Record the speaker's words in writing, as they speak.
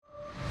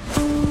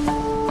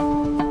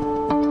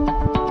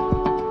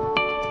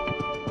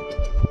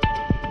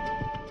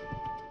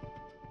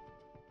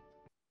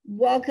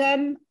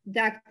Welcome,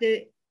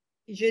 Dr.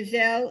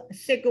 Giselle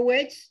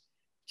Cycowicz,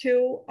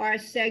 to our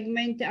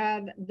segment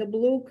of The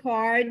Blue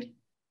Card,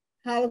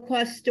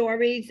 Holocaust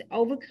Stories,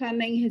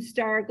 Overcoming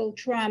Historical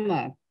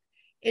Trauma.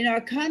 In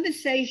our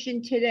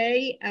conversation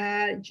today,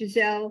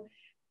 Giselle,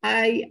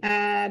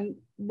 I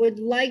would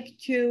like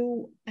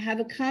to have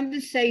a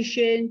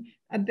conversation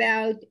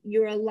about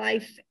your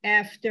life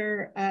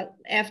after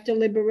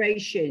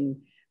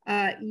liberation.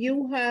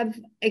 You have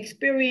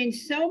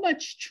experienced so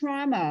much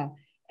trauma,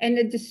 and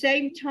at the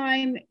same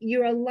time,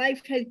 your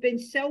life has been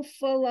so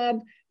full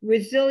of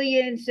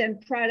resilience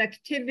and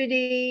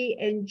productivity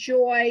and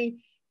joy.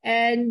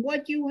 And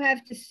what you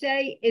have to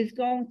say is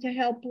going to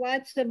help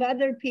lots of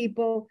other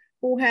people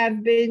who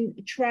have been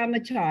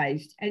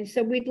traumatized. And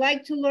so we'd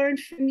like to learn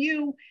from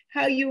you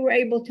how you were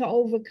able to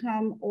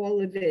overcome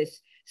all of this.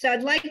 So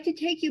I'd like to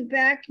take you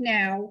back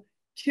now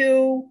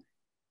to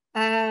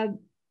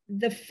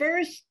the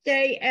first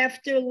day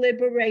after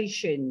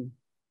liberation,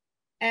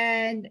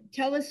 and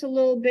tell us a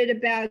little bit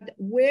about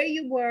where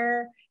you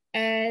were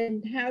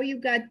and how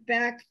you got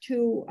back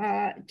to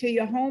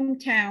your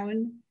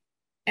hometown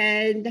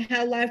and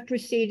how life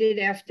proceeded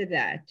after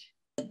that.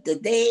 The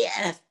day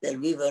after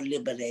we were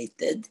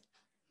liberated,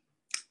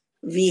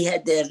 we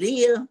had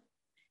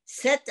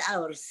set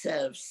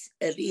ourselves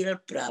a real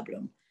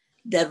problem.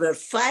 There were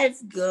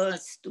 5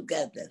 girls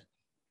together.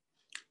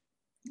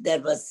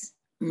 There was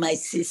my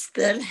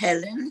sister,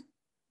 Helen,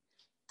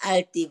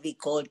 Alti we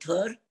called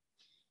her,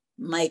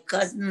 my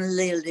cousin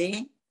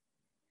Lily,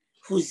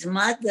 whose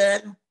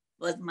mother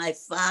was my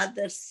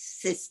father's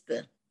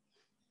sister.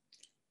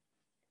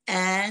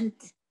 And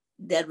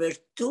there were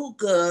 2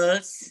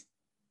 girls,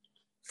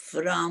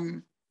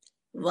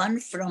 one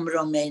from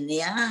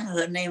Romania,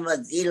 her name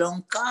was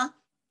Ilonka,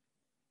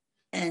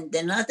 and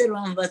another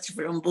one was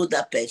from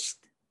Budapest.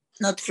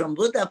 Not from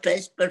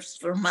Budapest, but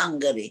from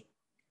Hungary.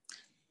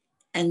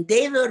 And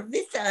they were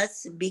with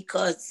us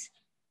because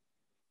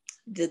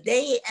the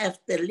day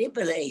after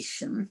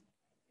liberation,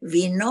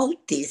 we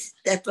noticed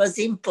that was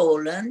in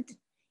Poland,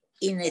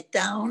 in a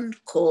town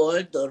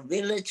called, or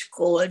village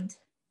called,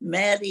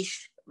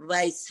 Marisch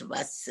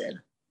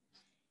Weisswasser.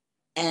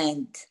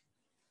 And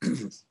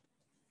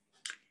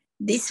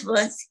this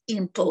was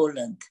in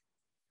Poland.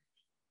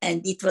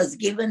 And it was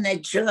given a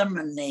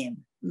German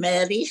name,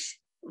 Marisch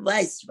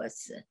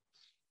Weisswasser.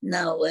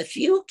 Now, a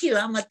few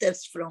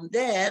kilometers from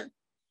there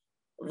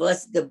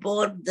was the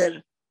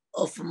border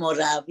of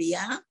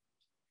Moravia.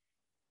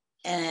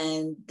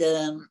 And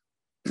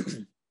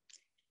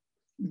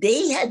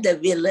they had a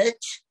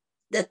village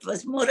that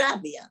was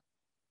Moravia.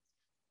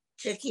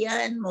 Czechia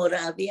and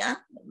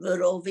Moravia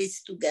were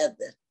always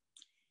together.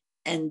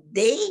 And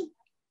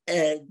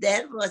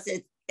there was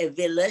a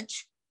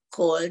village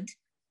called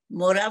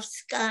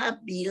Moravska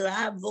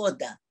Bila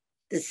Voda,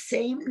 the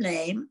same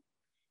name,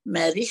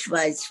 Marisch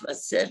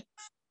Weisswasser,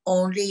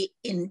 only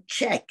in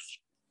Czech.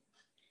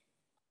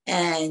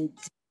 And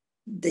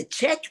the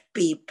Czech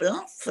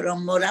people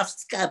from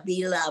Moravska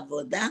Bila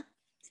Voda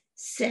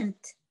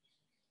sent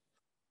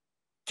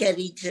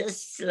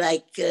carriages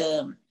like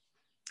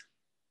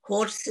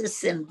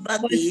horses and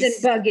buggies.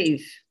 Horses and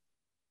buggies.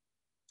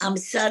 I'm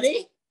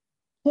sorry?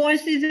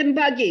 Horses and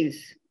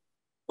buggies.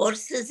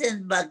 Horses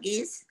and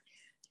buggies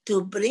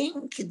to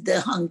bring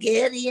the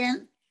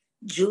Hungarian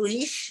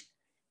Jewish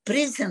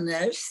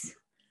prisoners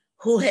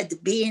who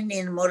had been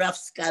in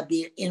Marisch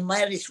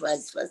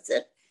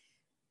Weisswasser,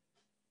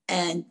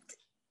 and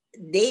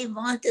they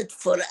wanted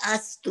for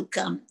us to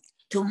come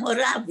to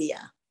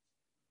Moravia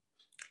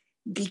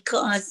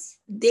because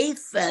they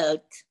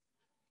felt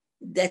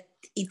that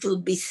it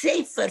would be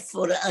safer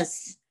for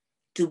us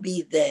to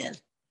be there.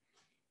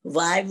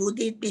 Why would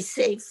it be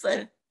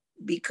safer?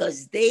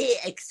 Because they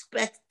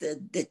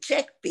expected, the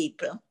Czech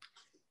people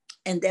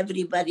and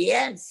everybody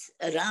else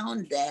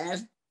around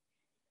there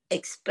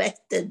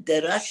expected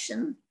the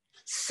Russian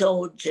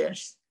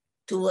soldiers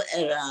to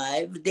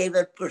arrive. They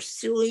were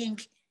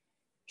pursuing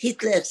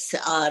Hitler's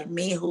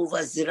army, who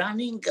was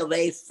running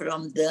away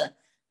from the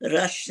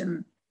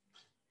Russian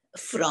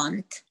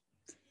front.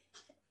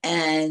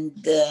 And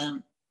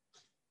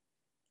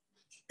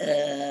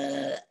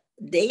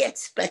they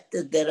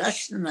expected the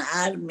Russian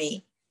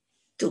army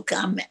to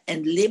come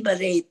and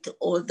liberate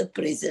all the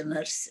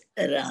prisoners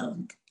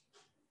around.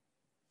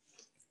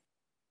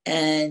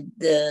 And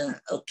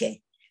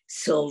okay,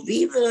 so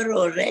we were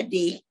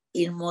already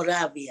in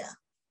Moravia.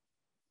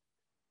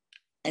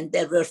 And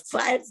there were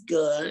 5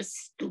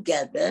 girls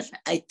together,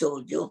 I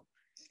told you.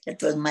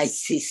 That was my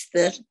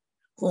sister,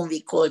 whom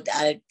we called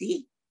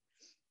Alti,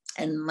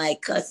 and my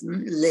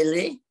cousin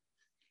Lily,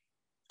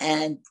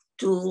 and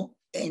 2,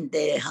 and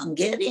the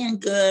Hungarian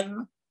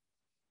girl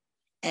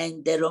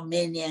and the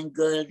Romanian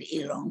girl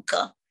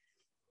Ilonka,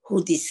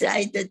 who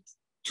decided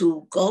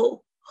to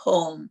go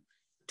home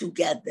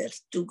together.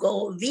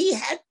 We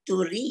had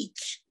to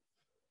reach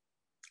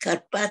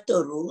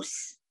Carpato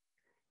Rus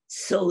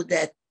so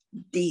that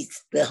the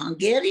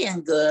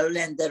Hungarian girl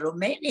and the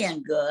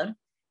Romanian girl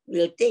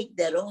will take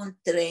their own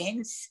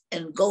trains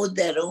and go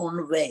their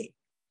own way.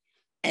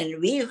 and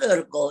we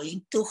were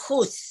going to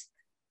Hust.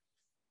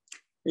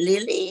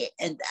 Lily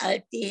and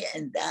Artie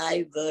and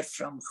I were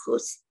from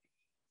Hust,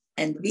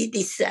 and we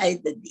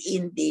decided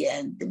in the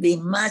end we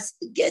must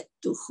get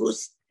to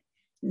Hust,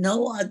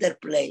 no other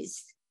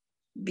place,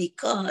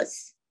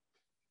 because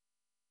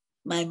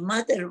my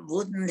mother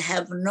wouldn't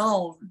have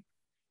known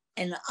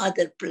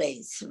another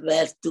place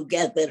where to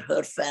gather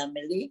her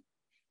family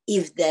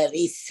if there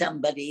is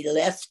somebody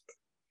left.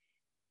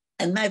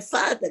 And my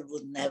father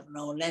wouldn't have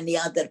known any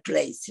other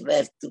place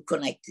where to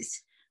collect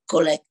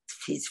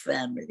his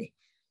family.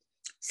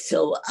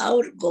 So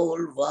our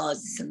goal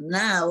was,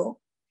 now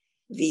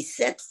we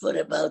set for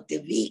about a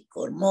week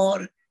or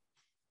more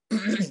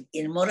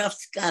in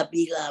Moravska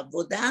Bila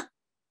Voda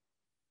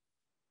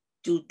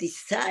to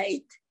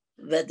decide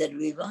whether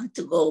we want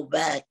to go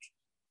back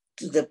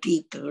to the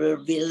people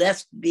we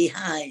left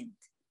behind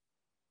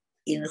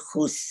in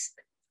Hust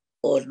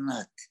or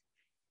not.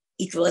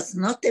 It was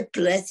not a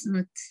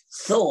pleasant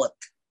thought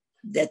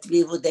that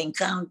we would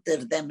encounter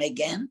them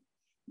again,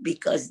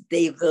 because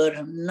they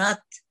were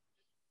not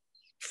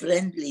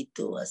friendly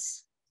to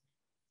us.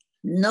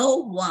 No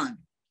one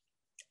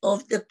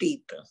of the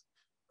people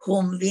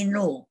whom we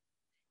knew,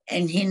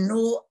 and he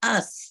knew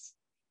us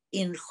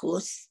in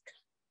Hust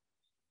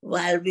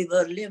while we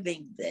were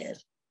living there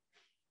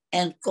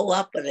and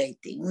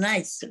cooperating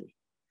nicely,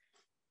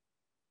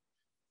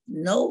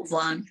 no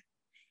one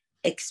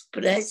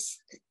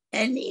expressed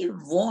any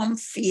warm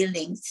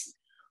feelings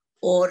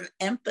or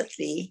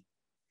empathy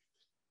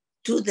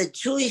to the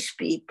Jewish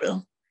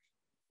people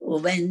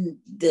when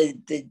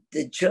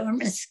the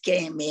Germans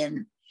came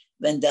in,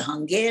 when the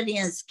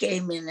Hungarians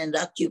came in and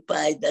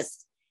occupied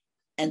us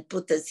and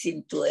put us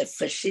into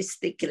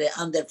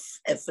under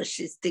a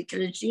fascistic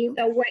regime.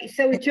 So wait,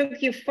 so it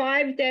took you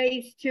 5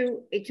 days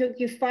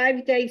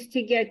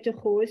to get to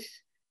Hus.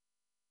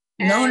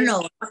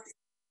 No,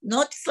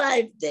 not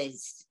 5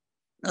 days.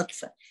 Not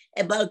 5.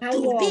 About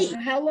 2 weeks.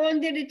 How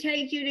long did it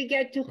take you to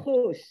get to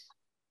Hus?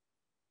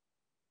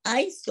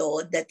 I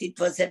thought that it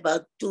was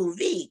about 2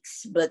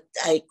 weeks, but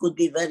I could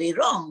be very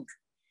wrong.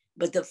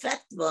 But the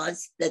fact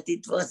was that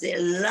it was a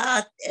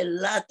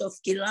lot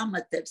of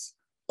kilometers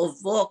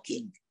of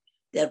walking.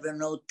 There were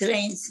no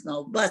trains,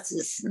 no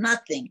buses,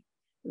 nothing.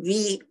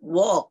 We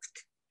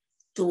walked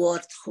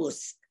toward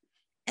Hust.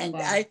 And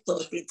wow. I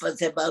thought it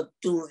was about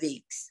 2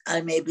 weeks.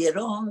 I may be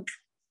wrong.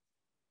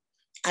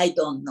 I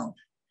don't know.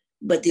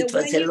 But it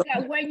was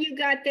when you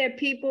got there,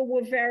 people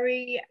were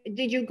very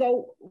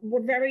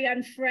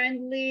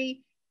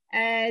unfriendly.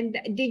 And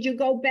did you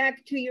go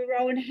back to your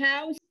own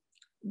house?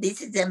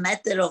 This is a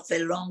matter of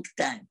a long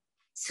time.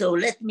 So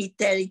let me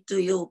tell it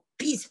to you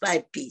piece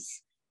by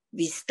piece.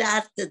 We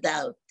started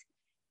out.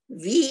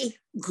 We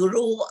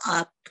grew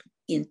up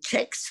in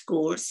Czech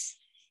schools,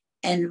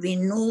 and we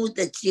knew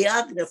the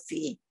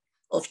geography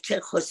of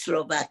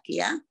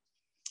Czechoslovakia.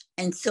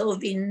 And so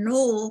we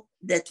knew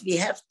that we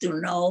have to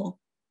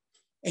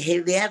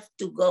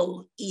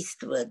go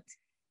eastward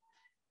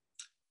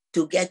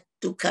to get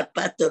to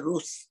Karpaty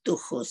Rus, to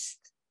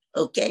Hust,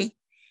 okay?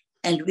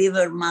 And we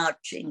were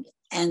marching,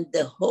 and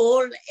the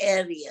whole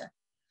area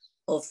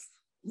of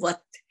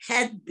what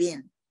had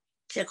been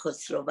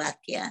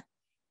Czechoslovakia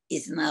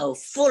is now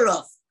full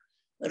of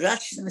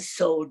Russian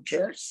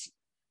soldiers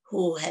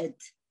who had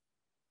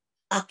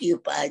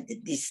occupied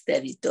this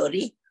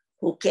territory,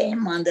 who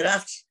came on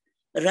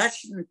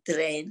Russian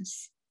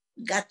trains,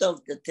 got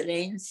off the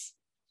trains,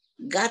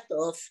 got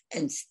off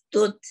and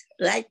stood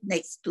right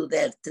next to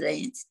their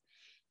trains.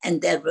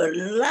 And there were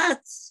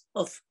lots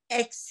of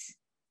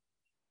ex-Nazi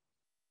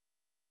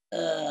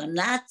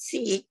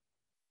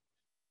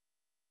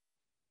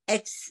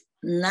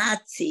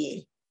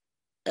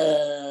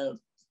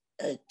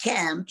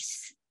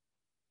camps,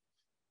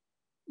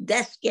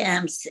 death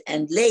camps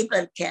and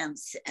labor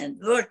camps and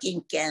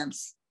working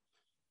camps,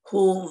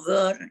 who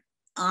were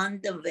on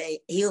the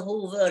way,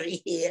 who were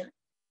here,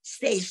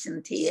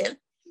 stationed here,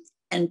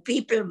 and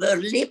people were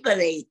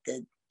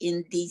liberated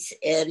in these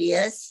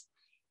areas,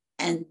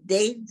 and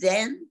they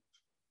then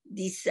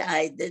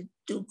decided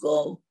to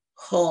go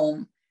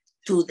home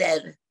to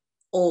their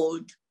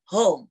old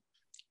home,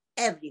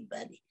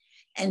 everybody.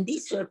 And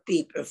these were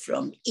people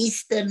from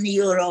Eastern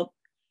Europe,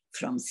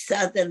 from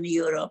Southern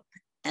Europe,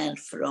 and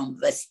from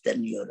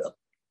Western Europe.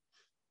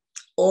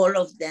 All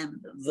of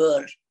them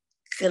were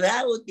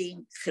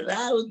crowding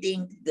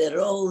the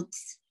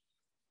roads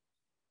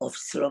of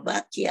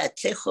Slovakia,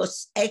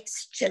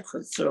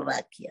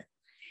 ex-Czechoslovakia.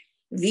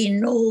 We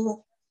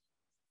knew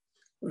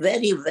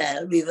very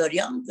well, we were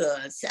young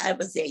girls. I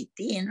was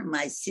 18,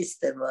 my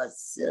sister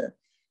was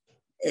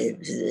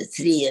 3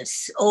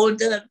 years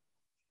older,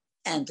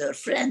 and her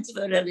friends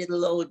were a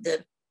little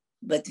older,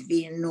 but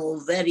we knew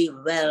very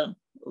well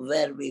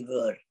where we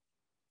were.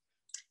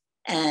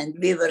 And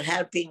we were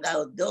helping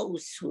out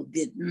those who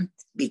didn't,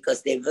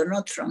 because they were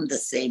not from the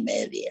same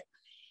area.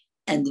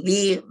 And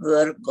we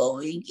were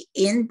going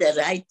in the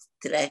right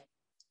track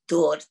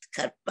toward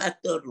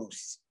Karpaty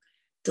Rus,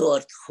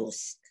 toward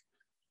Hust,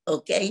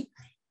 okay?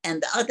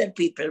 And other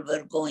people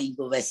were going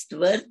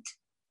westward,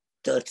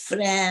 toward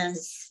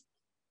France,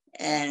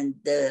 and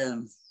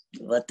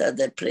what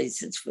other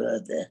places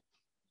were there?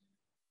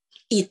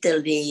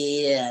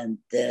 Italy and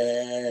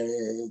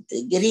the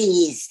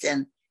Greece,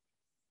 and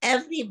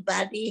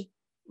everybody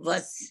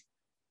was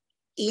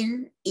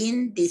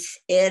in this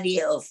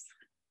area of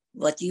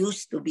what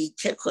used to be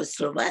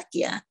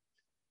Czechoslovakia,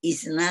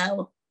 is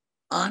now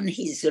on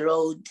his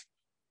road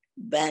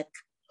back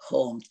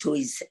home to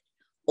his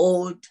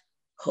old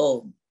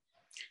home.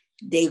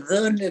 They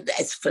weren't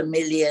as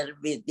familiar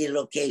with the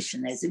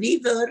location as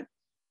we were,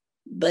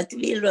 but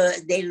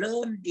they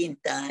learned in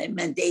time,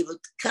 and they would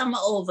come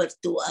over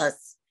to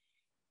us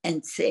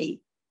and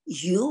say,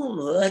 "You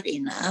were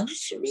in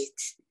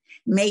Auschwitz?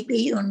 Maybe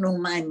you knew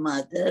my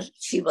mother.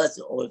 She was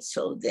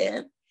also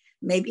there.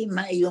 Maybe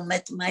you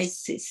met my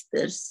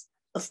sisters."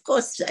 Of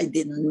course, I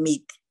didn't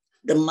meet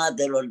the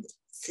mother or the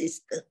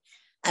sister.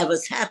 I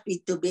was happy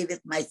to be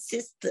with my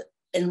sister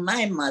and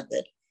my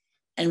mother,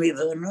 and we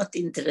were not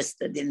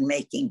interested in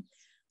making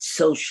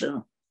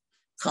social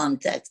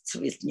contacts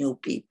with new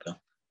people.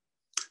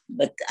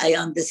 But I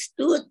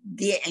understood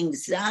the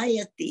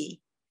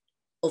anxiety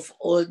of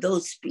all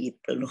those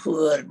people who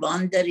were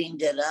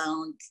wandering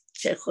around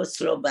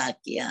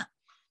Czechoslovakia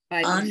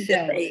on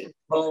the way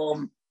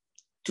home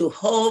to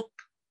hope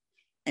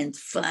and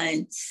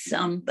find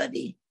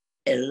somebody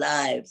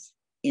alive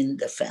in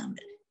the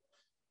family.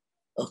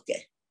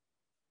 Okay.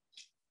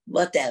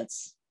 What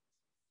else?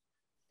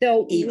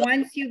 So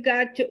once you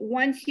got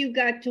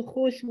to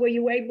Hus, were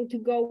you able to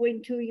go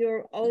into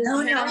your old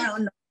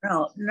house?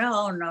 No.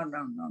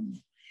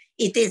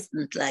 It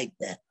isn't like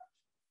that.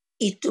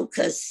 It took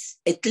us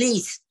at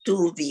least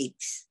 2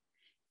 weeks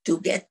to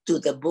get to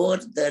the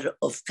border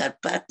of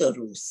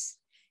Karpatorus,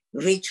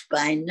 which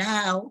by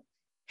now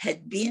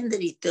had been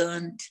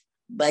returned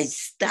by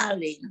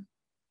Stalin,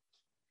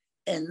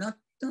 and not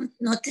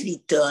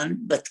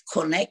returned, but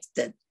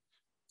connected.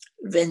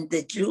 When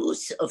the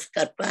Jews of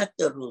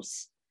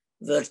Karpatorus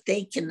were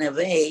taken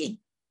away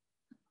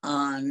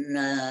on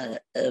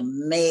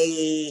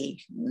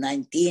May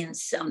 19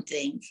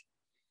 something,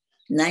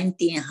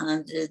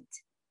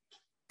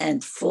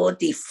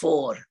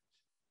 1944,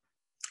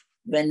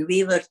 when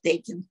we were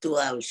taken to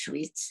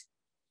Auschwitz,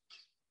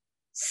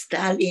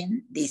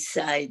 Stalin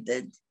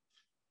decided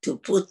to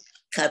put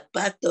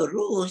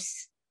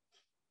Karpatorus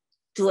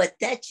to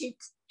attach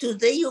it to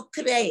the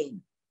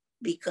Ukraine,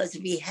 because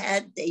we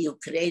had the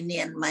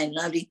Ukrainian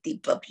minority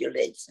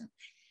population.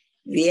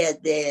 We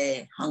had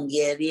the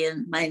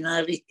Hungarian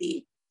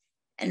minority,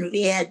 and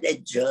we had the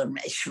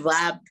German,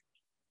 Schwab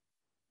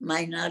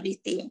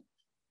minority,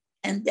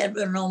 and there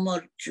were no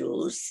more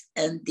Jews,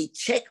 and the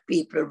Czech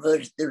people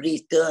were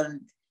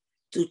returned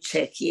to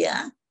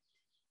Czechia.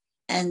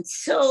 And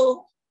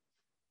so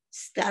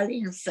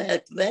Stalin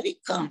felt very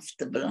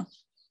comfortable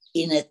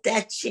in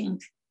attaching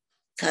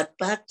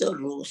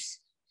Karpatorus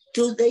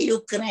to the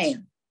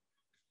Ukraine.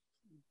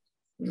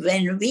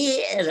 When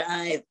we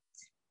arrived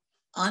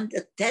on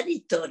the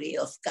territory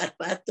of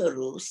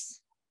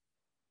Karpatorus,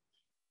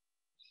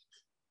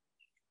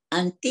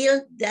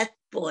 until that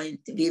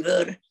point, we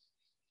were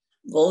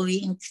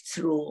going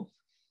through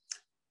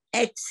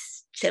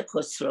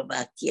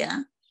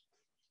ex-Czechoslovakia,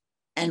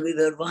 and we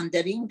were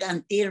wandering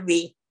until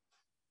we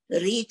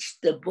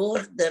reached the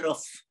border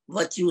of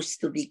what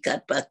used to be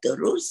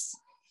Karpatorus,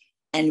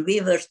 and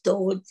we were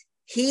told,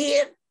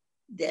 here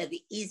there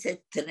is a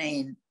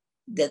train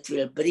that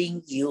will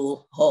bring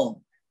you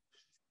home.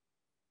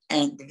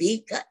 And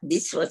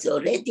this was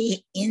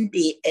already in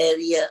the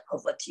area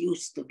of what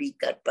used to be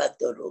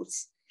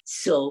Karpatorus.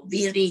 So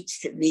we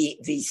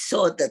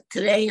saw the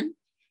train,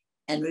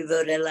 and we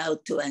were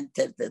allowed to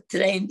enter the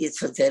train. This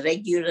was a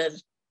regular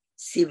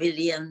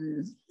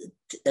civilian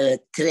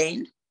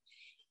train.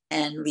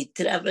 And we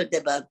traveled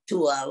about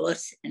 2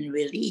 hours, and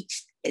we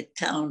reached a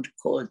town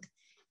called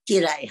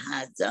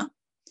Kiraihaza.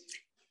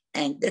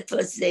 And that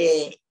was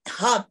a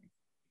hub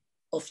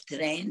of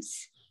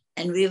trains.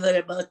 And we were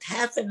about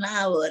half an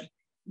hour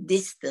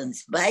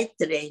distance by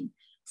train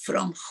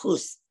from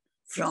Hust,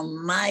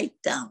 from my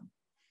town.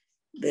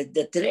 But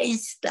the train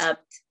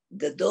stopped,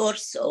 the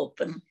doors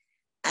opened.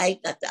 I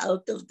got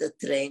out of the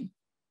train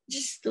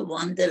just to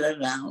wander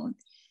around.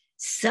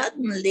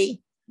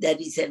 Suddenly, there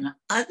is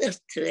another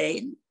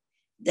train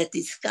that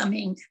is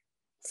coming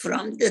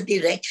from the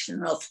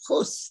direction of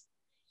Hust,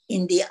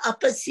 in the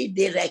opposite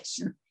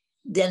direction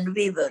than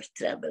we were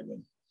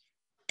traveling.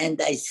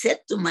 And I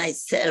said to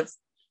myself,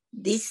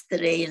 this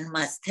train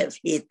must have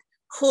hit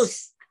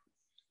Hust,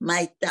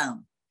 my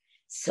town.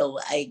 So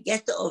I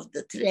get off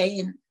the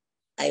train.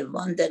 I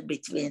wander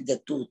between the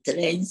 2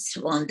 trains,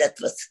 one that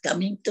was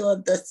coming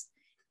toward us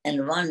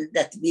and one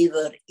that we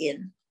were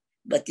in.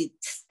 But it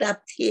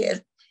stopped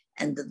here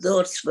and the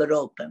doors were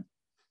open.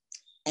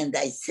 And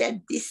I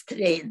said, this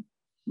train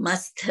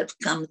must have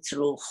come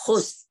through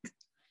Hust.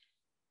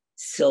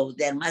 So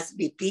there must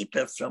be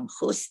people from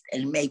Hust,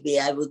 and maybe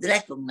I would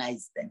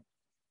recognize them.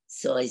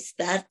 So I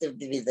started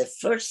with the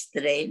first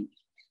train,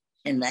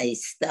 and I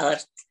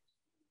start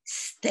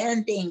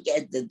standing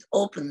at the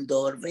open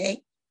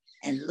doorway,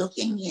 and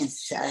looking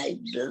inside,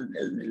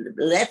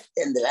 left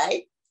and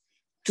right,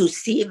 to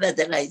see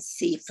whether I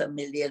see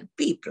familiar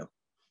people.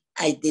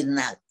 I did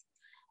not.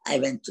 I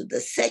went to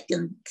the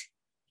second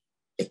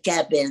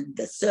cabin,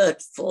 the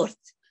third, fourth.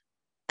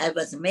 I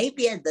was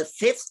maybe at the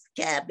fifth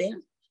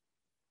cabin.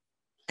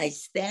 I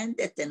stand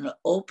at an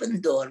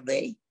open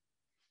doorway,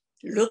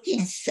 look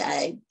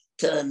inside,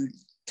 turn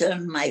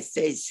my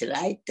face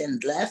right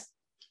and left,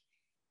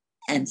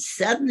 and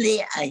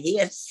suddenly I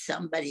hear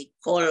somebody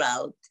call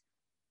out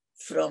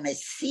from a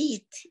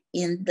seat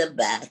in the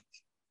back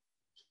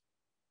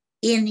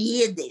in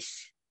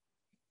Yiddish.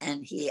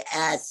 And he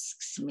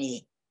asks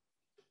me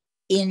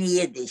in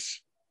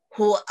Yiddish,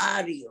 "Who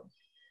are you?"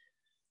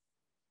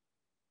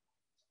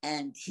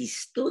 And he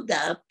stood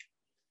up,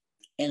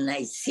 and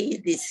I see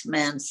this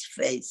man's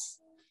face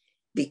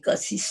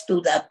because he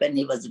stood up and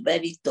he was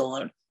very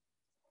tall.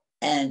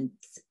 And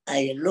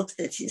I looked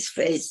at his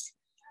face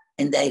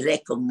and I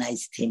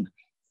recognized him.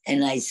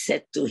 And I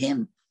said to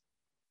him,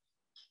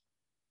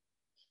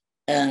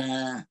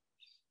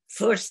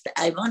 first,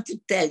 I want to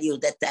tell you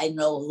that I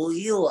know who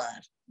you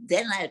are.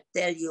 Then I'll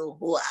tell you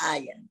who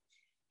I am.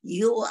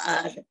 You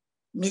are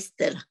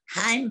Mr.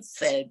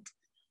 Heimfeld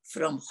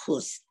from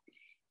Hust.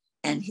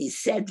 And he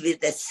said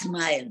with a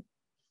smile,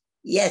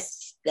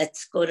 "Yes,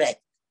 that's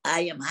correct.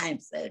 I am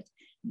Heimfeld,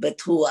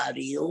 but who are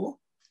you?"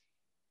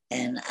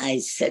 And I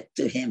said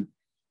to him,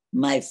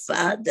 "My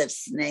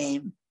father's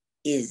name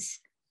is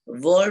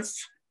Wolf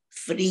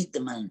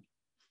Friedman."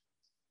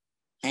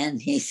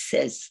 And he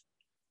says,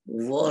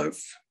 "Wolf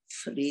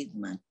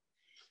Friedman,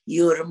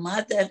 your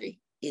mother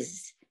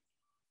is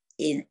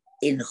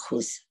in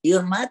Hus.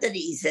 Your mother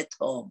is at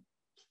home."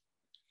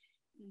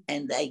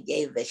 And I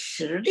gave a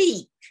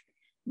shriek,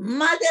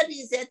 "Mother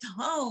is at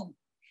home."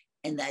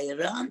 And I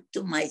ran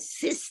to my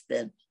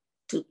sister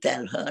to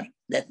tell her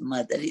that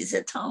mother is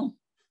at home.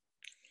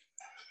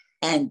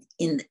 And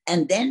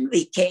then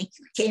we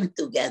came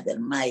together,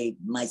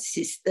 my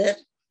sister,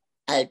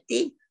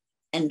 Alti,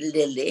 and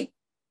Lily,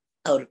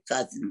 our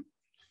cousin,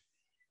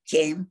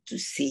 came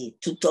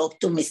to talk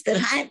to Mr.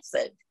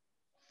 Heimfeld.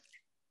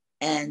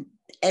 And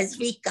as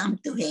we come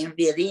to him,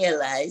 we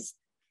realized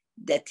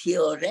that he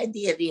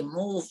already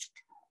removed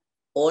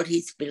all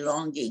his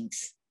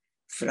belongings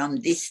from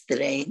this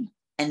train,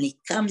 and he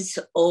comes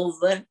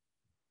over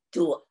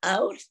to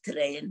our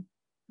train,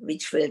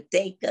 which will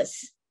take us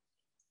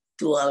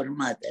to our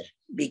mother,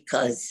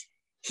 because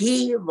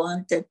he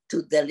wanted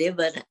to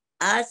deliver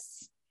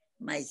us,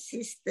 my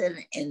sister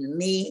and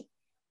me,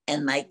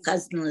 and my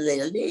cousin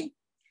Lily,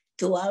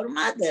 to our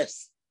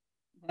mothers.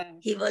 Wow.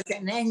 He was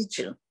an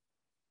angel.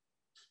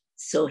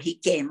 So he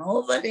came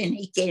over and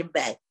he came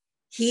back.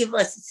 He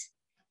was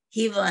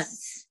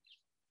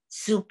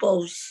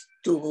supposed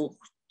to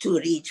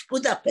reach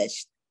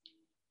Budapest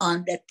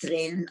on the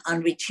train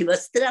on which he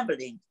was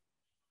traveling.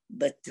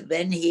 But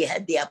when he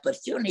had the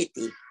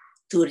opportunity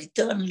to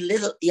return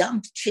little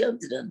young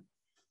children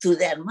to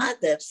their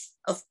mothers,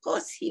 of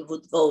course he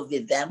would go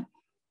with them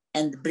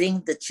and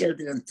bring the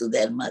children to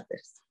their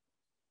mothers.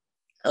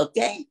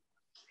 Okay?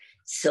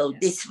 So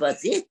this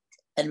was it.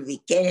 And we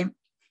came,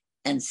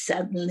 and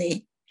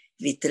suddenly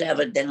we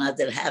traveled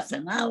another half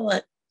an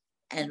hour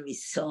and we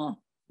saw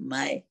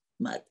my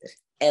mother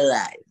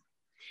alive.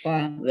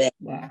 Wow.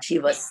 Wow. She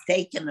was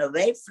taken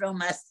away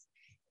from us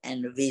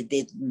and we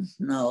didn't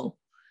know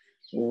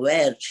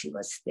where she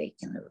was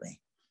taken away.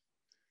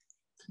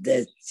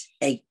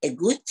 A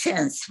good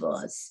chance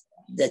was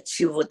that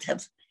she would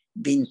have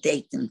been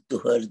taken to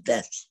her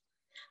death.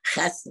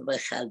 Chas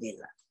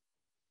v'chalila.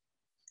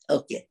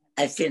 Okay,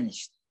 I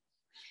finished.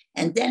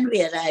 And then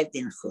we arrived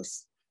in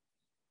Hus.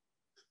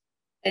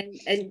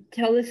 And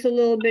tell us a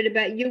little bit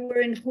about, you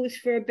were in Hus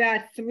for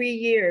about 3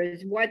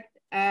 years. What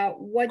I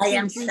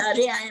am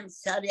sorry.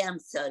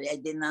 I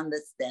didn't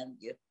understand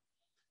you.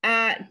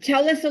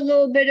 Tell us a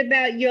little bit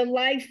about your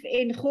life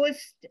in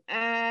Hus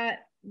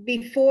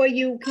before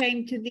you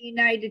came to the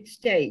United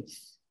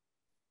States.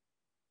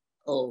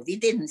 Oh, we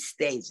didn't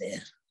stay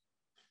there.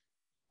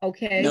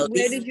 Okay, no,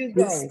 where did you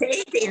go? We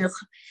stayed in,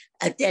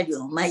 I tell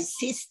you, my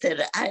sister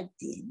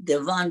Arti,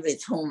 the one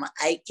with whom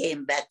I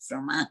came back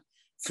from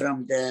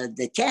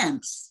the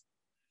camps,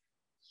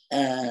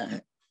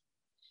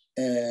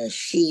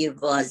 she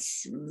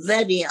was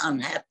very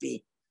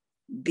unhappy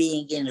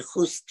being in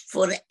Hust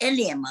for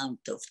any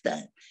amount of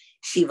time.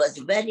 She was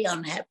very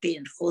unhappy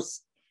in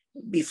Hust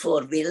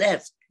before we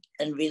left,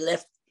 and we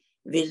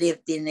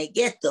lived in a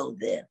ghetto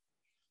there.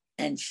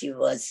 And she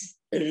was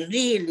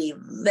really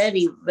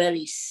very,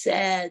 very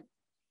sad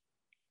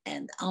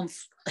and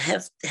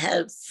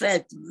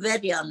felt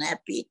very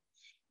unhappy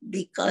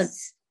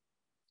because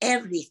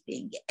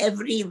everything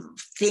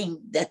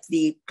that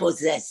we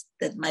possessed,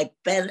 that my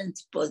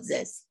parents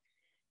possessed,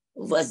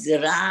 was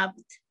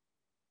robbed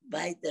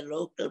by the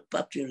local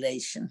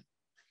population.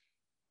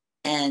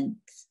 And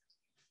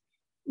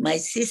my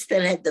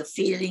sister had the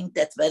feeling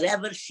that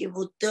wherever she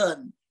would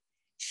turn,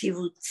 she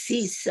would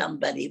see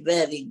somebody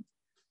wearing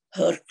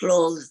her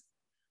clothes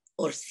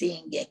or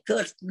seeing a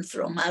curtain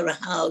from our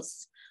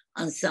house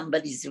on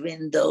somebody's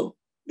window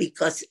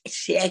because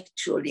she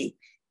actually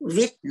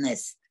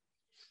witnessed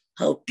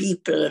how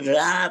people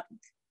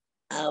robbed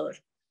our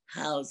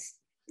house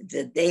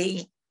the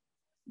day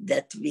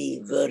that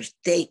we were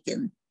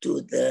taken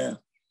to the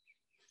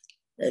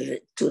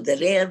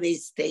railway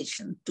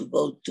station to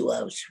go to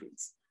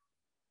Auschwitz.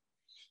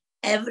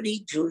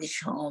 Every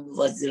Jewish home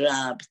was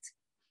robbed.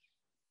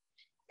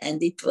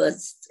 And it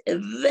was a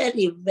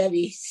very,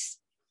 very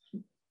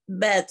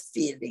bad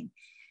feeling,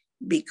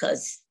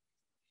 because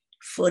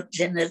for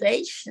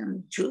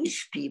generations,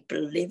 Jewish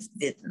people lived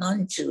with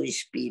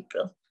non-Jewish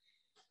people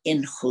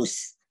in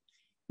Hus.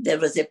 There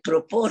was a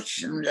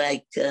proportion,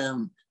 like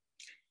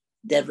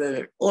there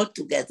were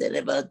altogether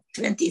about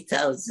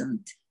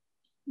 20,000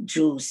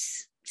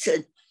 Jews, so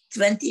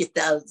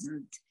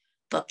 20,000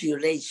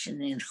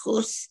 population in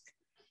Hus,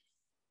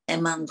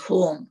 among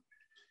whom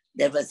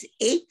there was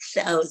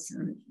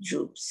 8,000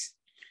 Jews.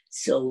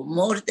 So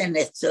more than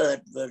a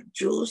third were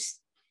Jews,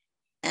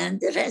 and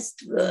the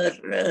rest were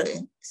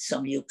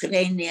some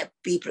Ukrainian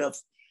people of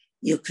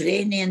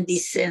Ukrainian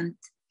descent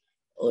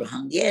or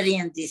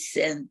Hungarian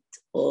descent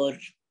or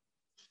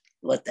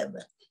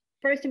whatever.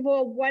 First of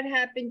all, what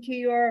happened to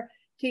your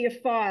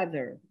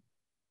father?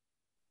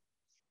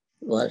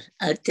 Well,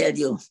 I'll tell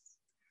you.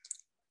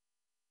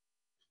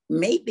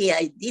 Maybe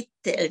I did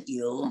tell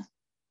you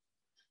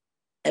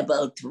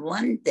about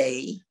one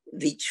day,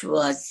 which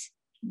was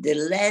the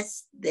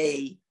last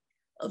day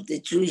of the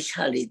Jewish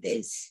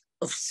holidays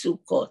of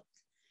Sukkot,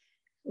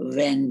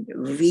 when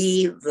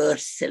we were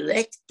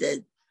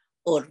selected,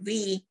 or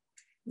we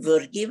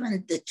were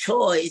given the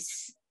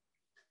choice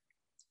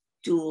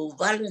to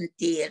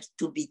volunteer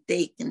to be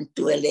taken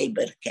to a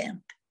labor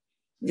camp.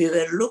 We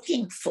were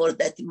looking for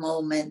that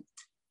moment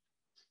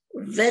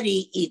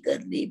very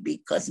eagerly,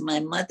 because my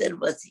mother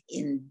was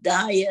in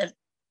dire,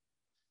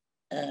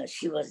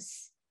 she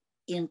was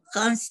in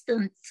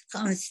constant,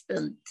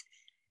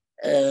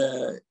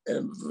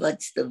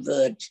 what's the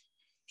word?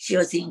 She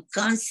was in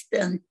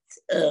constant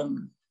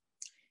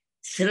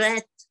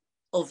threat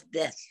of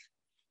death,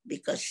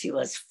 because she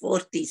was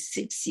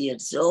 46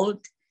 years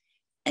old,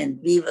 and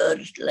we were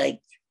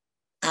like,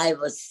 I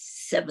was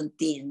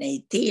 17,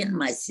 18,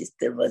 my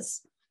sister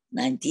was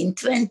 19,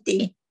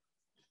 20,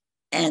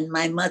 and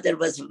my mother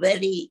was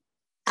very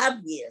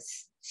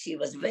obvious. She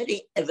was a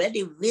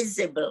very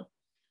visible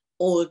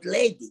old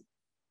lady.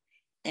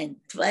 And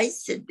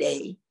twice a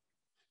day,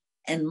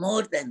 and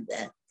more than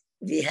that,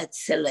 we had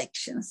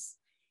selections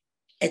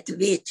at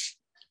which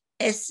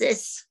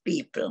SS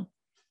people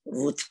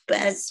would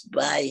pass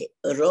by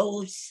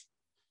rows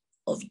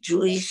of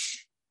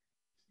Jewish.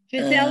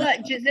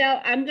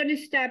 Giselle, I'm going to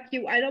stop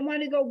you. I don't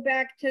want to go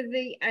back to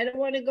the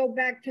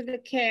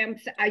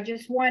camps.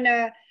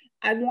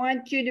 I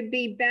want you to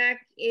be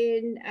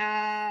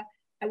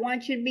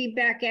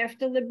back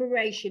after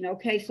liberation.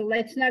 Okay, so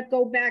let's not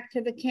go back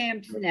to the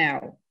camps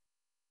now.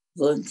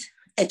 Good,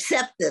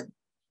 accepted.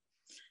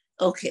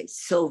 Okay,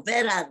 so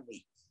where are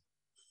we?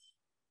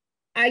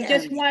 I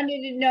just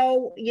wanted to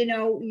know,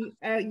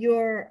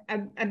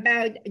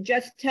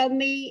 just tell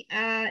me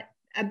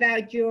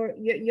about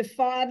your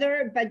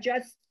father, but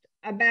just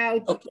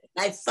about. Okay,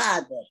 my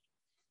father.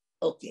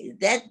 Okay,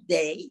 that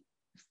day,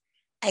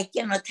 I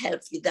cannot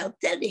help without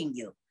telling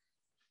you.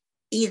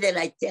 Either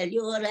I tell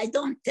you or I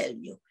don't tell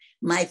you.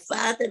 My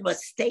father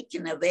was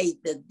taken away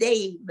the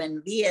day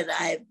when we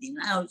arrived in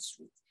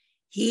Auschwitz.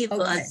 He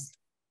was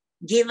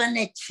given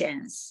a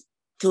chance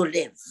to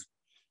live.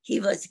 He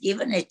was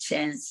given a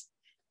chance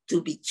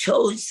to be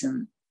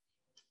chosen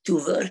to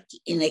work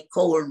in a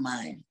coal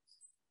mine.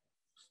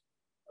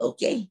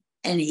 Okay?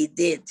 And he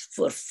did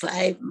for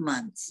 5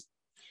 months.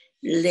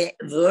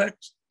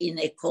 Worked in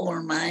a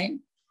coal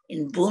mine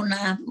in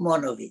Buna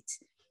Monowitz,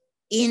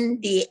 in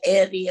the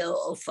area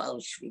of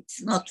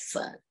Auschwitz, not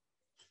far.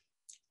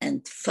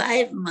 And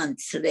 5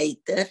 months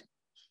later,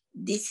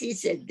 this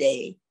is a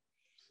day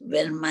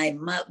when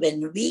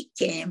we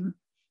came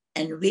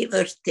and we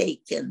were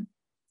taken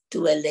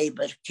to a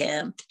labor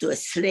camp, to a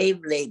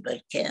slave labor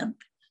camp,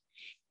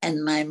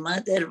 and my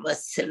mother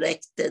was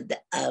selected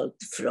out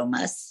from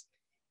us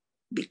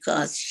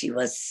because she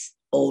was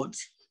old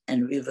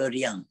and we were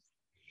young.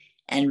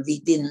 And we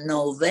didn't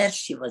know where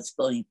she was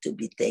going to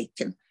be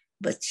taken,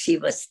 but she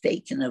was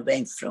taken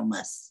away from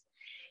us.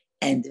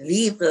 And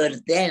we were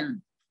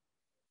then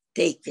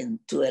taken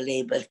to a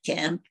labor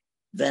camp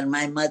where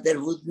my mother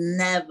would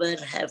never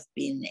have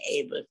been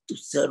able to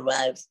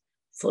survive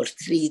for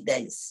 3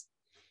 days.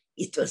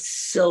 It was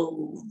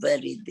so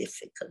very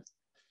difficult.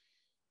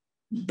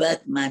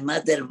 But my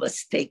mother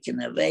was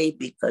taken away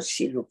because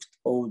she looked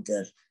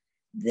older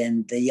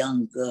than the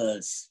young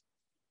girls,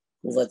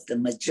 who was the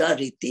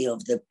majority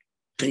of the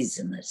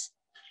prisoners.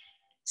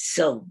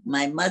 So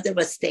my mother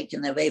was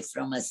taken away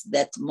from us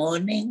that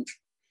morning.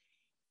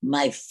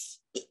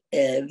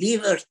 We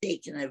were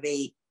taken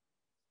away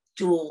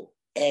to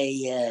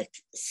a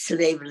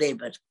slave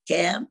labor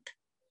camp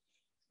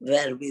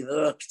where we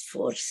worked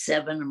for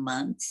 7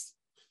 months.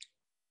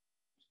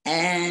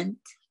 And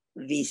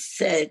we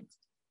said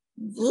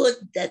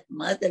Good that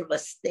mother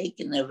was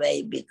taken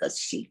away because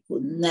she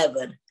could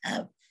never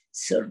have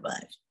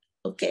survived.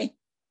 Okay?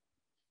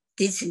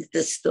 This is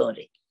the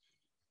story.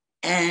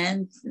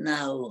 And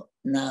now,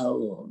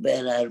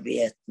 where are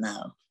we at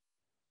now?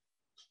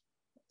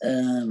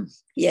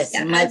 Yes,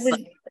 Yeah, my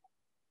father.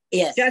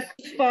 Yes. Just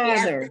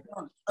father.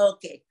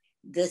 Okay.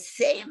 The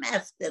same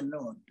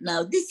afternoon.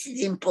 Now, this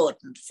is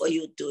important for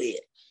you to hear.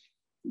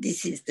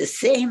 This is the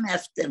same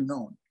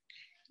afternoon,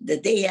 the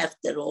day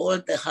after all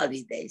the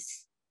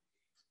holidays.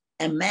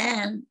 A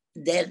man,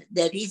 there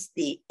is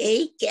the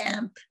A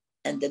camp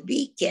and the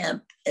B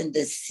camp and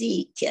the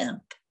C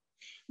camp.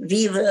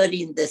 We were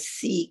in the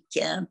C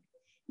camp.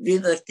 We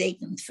were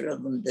taken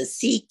from the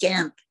C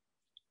camp,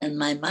 and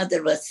my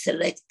mother was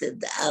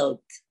selected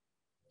out.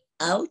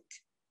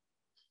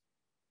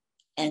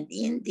 And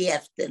in the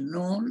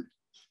afternoon,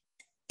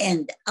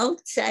 and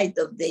outside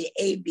of the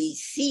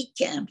ABC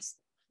camps,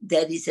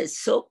 there is a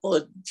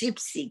so-called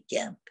gypsy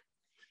camp.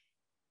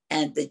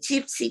 And the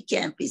gypsy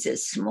camp is a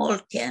small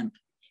camp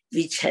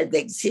which had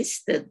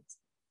existed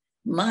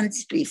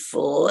months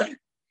before.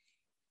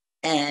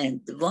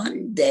 And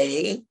one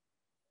day,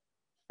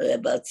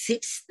 about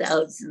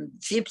 6,000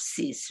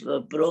 gypsies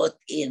were brought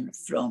in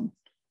from,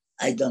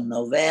 I don't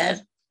know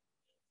where,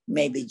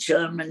 maybe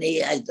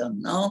Germany, I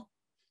don't know.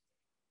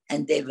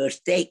 And they were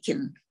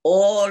taken,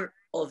 all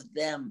of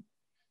them,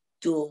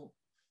 to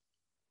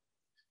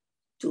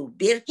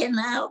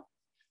Birkenau,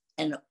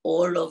 and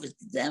all of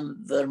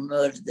them were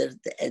murdered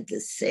at the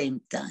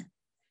same time.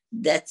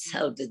 That's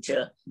how the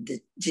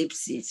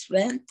gypsies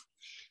went.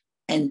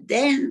 And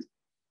then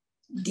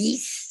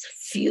these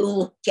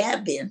few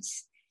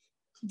cabins,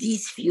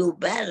 these few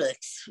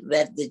barracks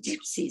where the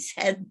gypsies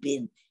had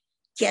been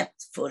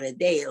kept for a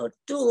day or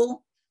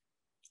two,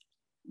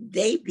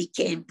 they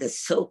became the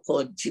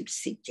so-called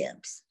gypsy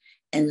camps.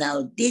 And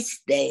now this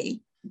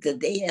day, the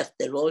day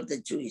after all the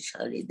Jewish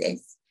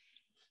holidays,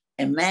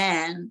 a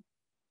man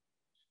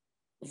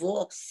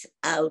walks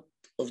out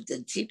of the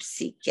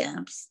gypsy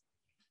camps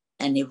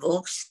and he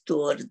walks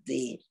toward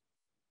the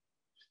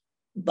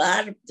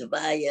barbed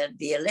wire,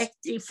 the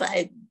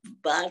electrified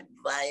barbed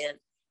wire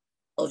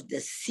of the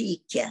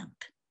C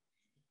camp.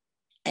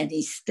 And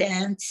he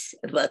stands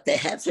about a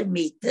half a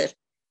meter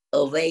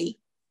away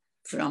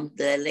from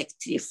the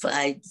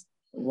electrified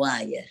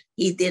wire.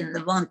 He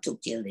didn't want to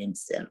kill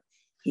himself.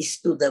 He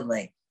stood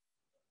away.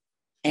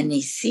 And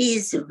he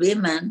sees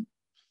women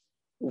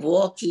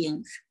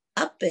walking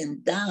up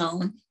and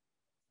down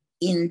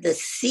in the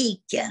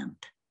C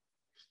camp.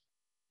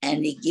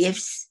 And he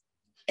gives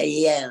a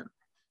yell.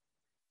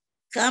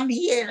 Come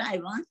here, I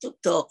want to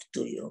talk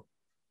to you,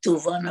 to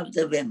one of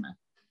the women.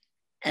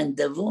 And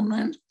the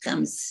woman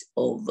comes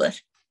over.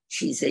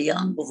 She's a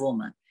young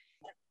woman.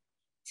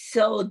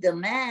 So the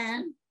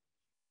man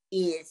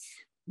is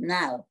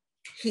now,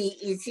 he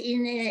is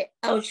in an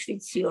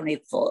Auschwitz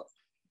uniform,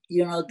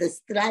 you know, the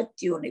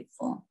striped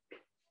uniform.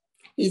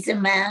 He's a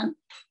man.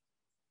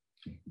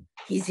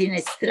 He's in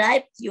a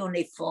striped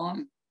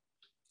uniform,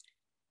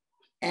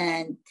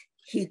 and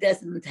he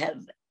doesn't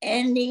have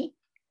any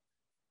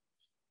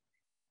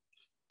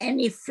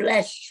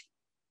flesh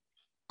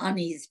on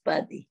his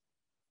body,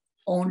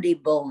 only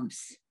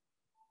bones.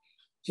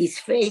 His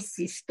face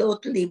is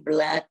totally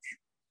black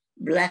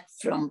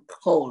from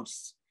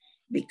coals,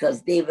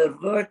 because they were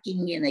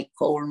working in a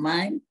coal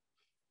mine,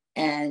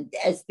 and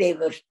as they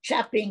were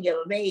chopping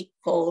away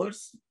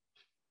coals,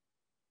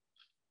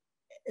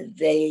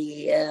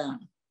 they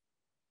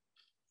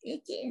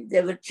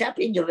were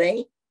chopping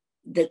away,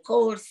 the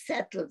coal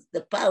settled,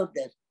 the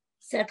powder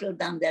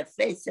settled on their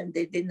face, and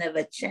they didn't have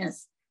a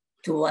chance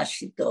to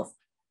wash it off.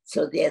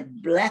 So they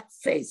had black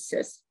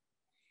faces,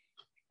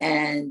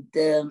 and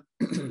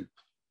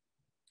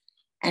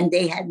and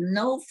they had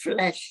no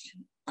flesh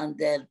on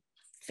their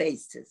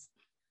faces,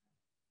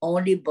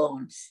 only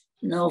bones,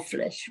 no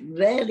flesh,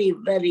 very,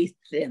 very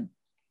thin.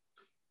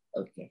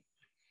 Okay.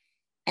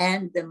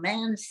 And the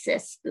man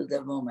says to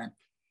the woman,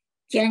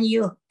 can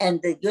you,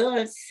 and the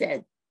girl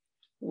said,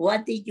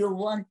 what did you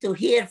want to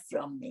hear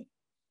from me?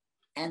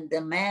 And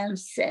the man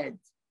said,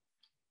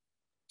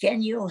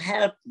 can you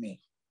help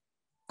me?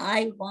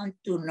 I want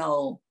to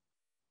know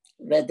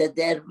whether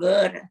there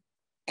were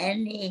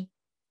any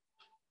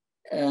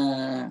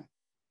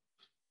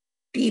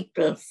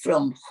people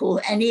from who,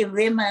 any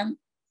women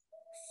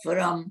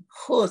from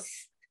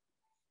Hust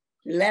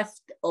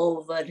left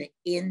over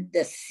in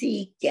the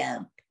C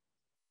camp.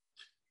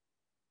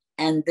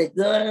 And the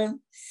girl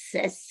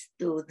says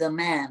to the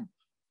man,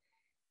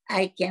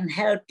 I can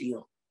help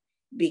you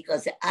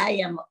because I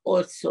am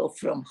also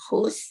from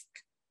Hust,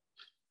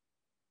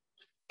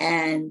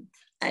 and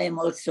I am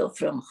also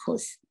from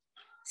Hust.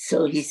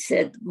 So he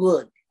said,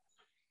 good.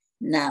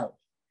 Now,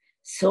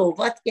 so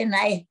what can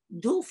I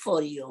do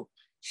for you?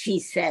 She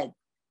said.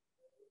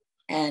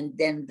 And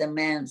then the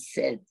man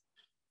said,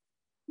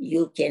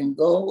 you can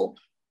go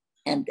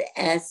and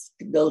ask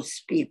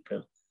those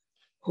people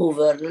who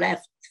were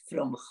left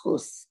from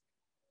Hus.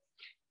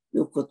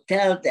 You could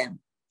tell them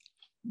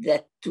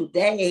that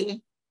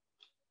today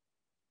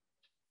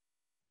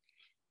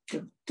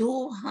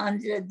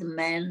 200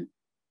 men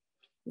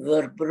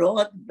were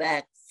brought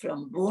back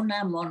from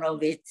Buna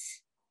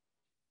Monowitz,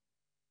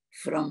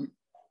 from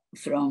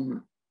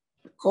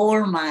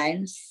coal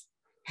mines,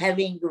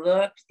 having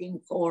worked in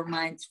coal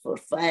mines for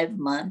 5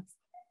 months,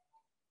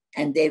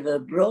 and they were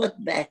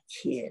brought back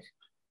here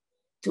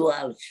to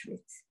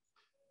Auschwitz.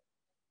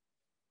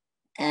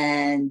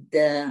 And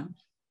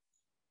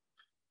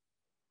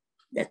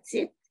that's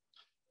it.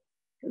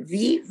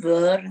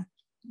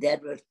 There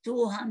were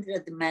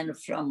 200 men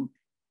from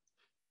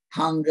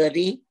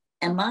Hungary.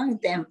 Among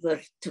them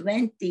were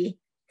 20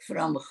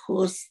 from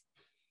Hust,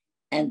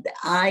 and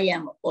I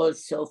am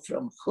also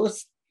from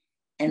Hust,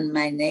 and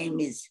my name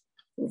is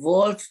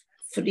Wolf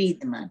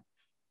Friedman.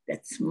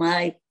 That's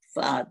my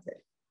father.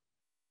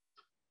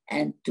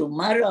 And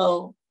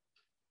tomorrow,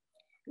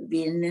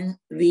 we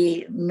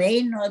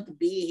may not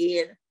be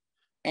here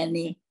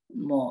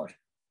anymore.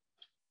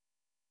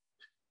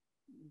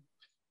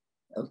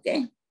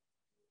 Okay?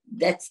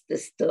 That's the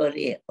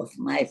story of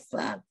my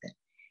father.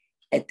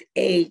 At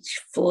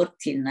age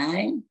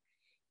 49,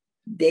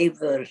 they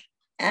were,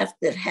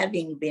 after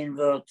having been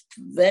worked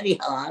very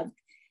hard,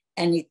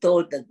 and he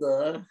told the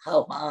girl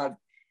how hard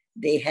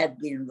they had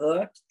been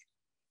worked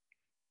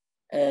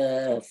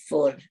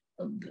for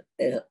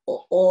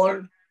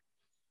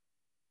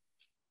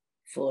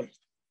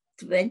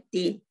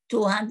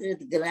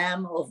 200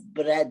 grams of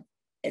bread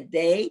a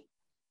day.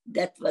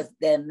 That was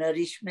their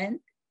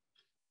nourishment.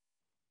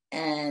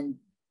 And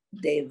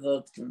they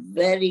worked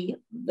very,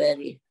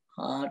 very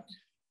hard.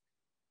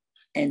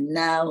 And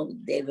now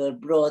they were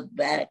brought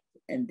back,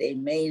 and they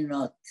may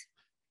not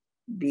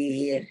be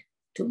here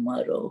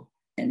tomorrow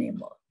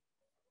anymore.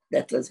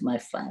 That was my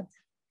father.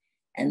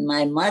 And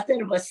my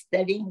mother was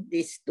telling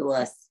this to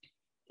us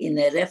in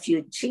a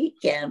refugee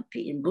camp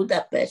in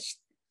Budapest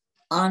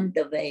on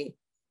the way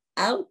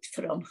out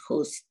from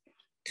Hust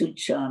to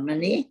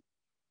Germany,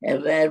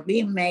 where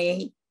we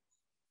may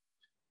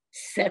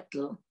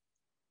settle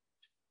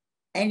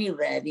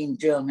anywhere in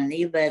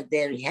Germany where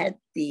they had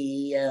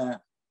the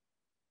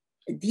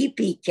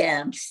DP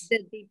camps.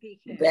 The DP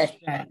camps,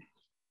 right.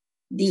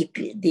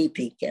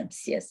 DP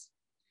camps, yes.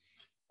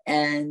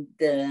 And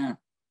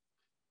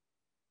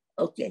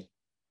okay.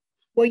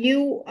 Were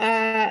you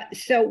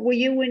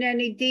in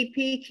any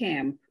DP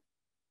camp?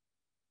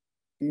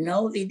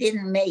 No, we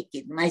didn't make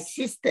it. My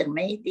sister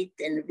made it,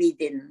 and we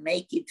didn't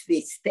make it.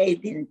 We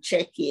stayed in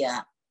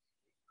Czechia,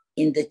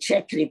 in the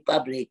Czech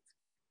Republic,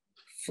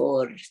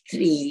 for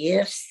 3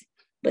 years.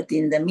 But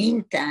in the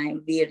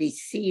meantime, we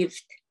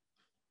received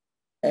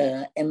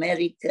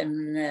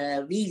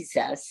American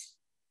visas,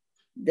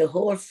 the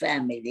whole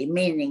family,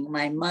 meaning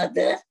my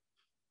mother,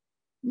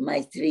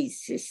 my 3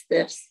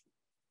 sisters,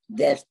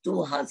 their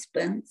 2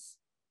 husbands.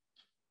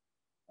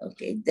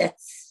 Okay,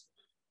 that's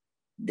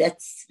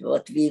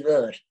what we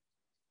were.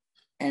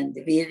 And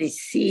we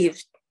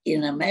received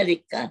in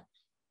America,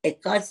 a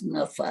cousin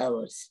of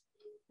ours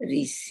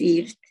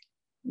received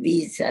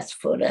visas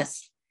for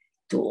us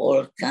to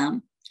all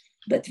come,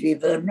 but we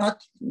were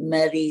not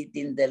married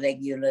in the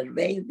regular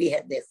way. We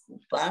had a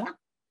chuppah.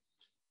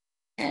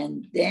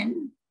 And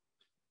then,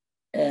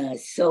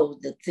 so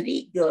the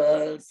 3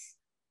 girls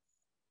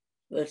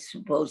were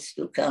supposed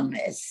to come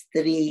as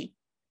 3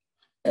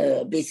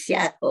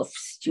 Bisyakov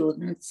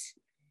students.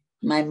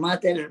 My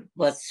mother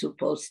was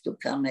supposed to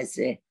come as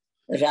a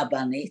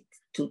rabbinate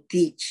to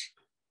teach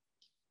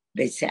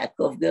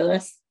Bisyakov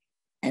girls,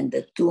 and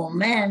the 2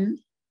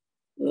 men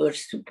were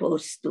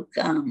supposed to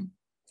come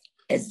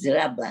as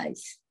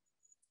rabbis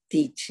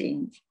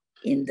teaching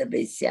in the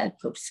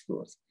Bisyakov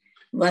schools.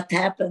 What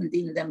happened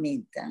in the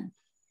meantime?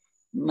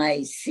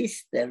 My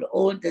sister,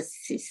 oldest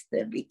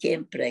sister,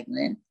 became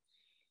pregnant.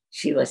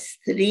 She was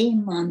 3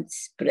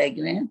 months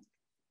pregnant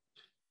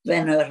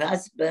when her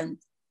husband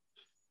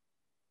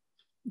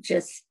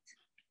just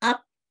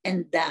up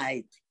and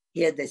died.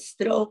 He had a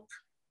stroke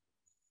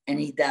and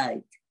he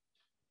died,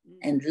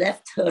 and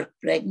left her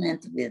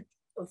pregnant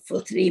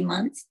for 3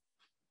 months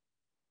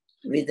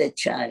with a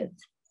child.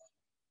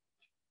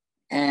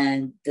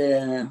 And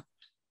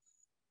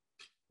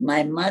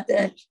my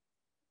mother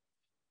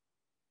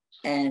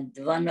and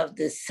one of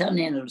the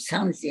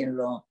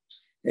sons-in-law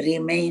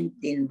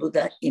remained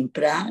in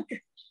Prague,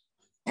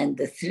 and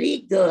the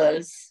 3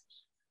 girls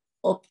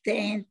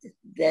obtained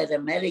their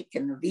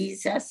American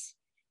visas,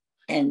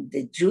 and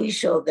the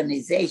Jewish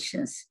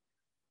organizations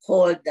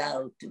called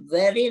out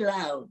very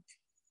loud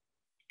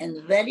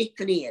and very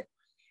clear,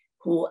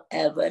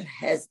 whoever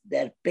has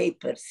their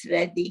papers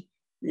ready,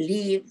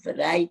 leave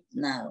right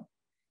now.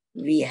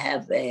 We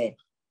have an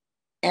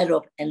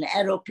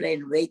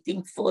aeroplane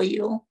waiting for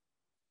you,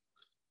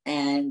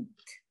 and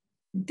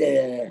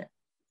the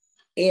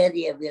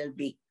area will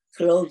be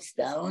closed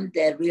down.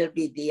 There will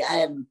be the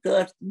Iron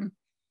Curtain.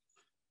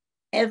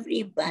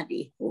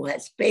 Everybody who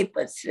has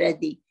papers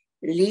ready,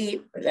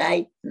 leave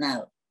right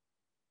now.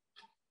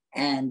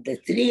 And the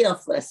 3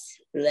 of us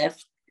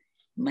left,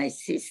 my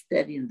sister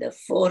in the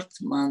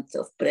 4th month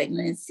of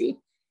pregnancy,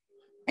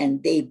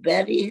 and they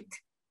buried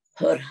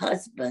her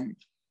husband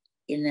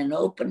in an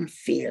open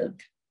field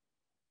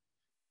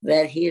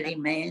where he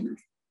remained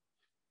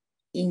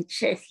in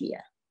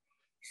Czechia.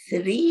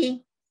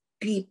 3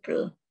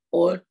 people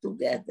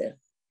altogether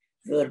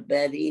were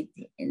buried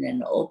in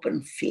an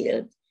open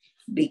field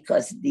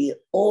because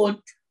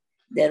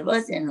there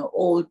was an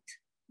old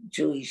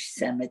Jewish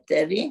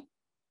cemetery,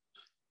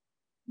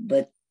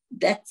 but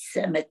that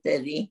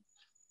cemetery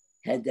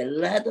had a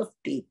lot of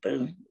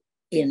people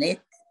in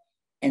it,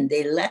 and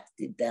they locked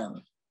it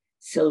down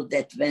so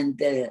that when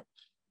the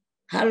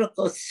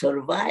Holocaust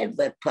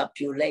survivor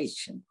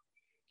population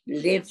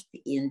lived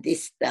in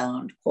this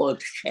town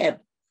called Cheb,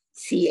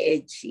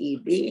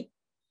 C-H-E-B,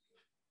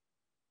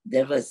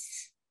 there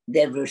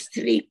were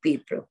 3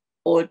 people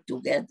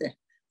altogether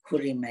who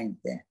remained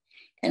there.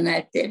 And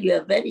I tell you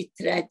a very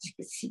tragic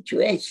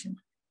situation.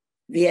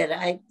 We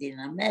arrived in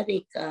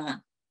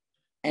America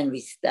and we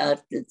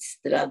started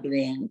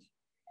struggling,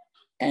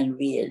 and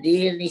we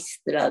really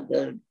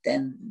struggled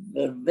and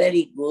were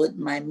very good.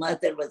 My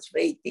mother was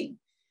waiting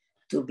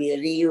to be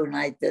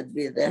reunited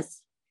with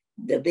us.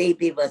 The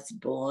baby was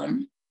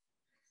born,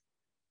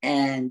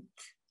 and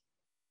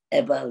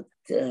about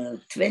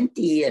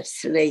 20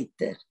 years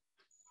later,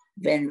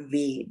 when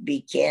we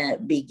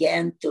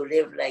began to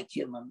live like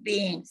human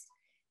beings,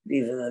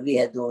 we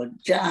had all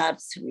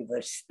jobs, we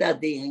were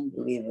studying,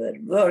 we were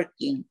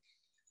working.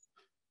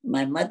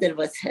 My mother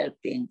was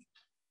helping.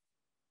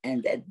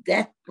 And at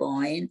that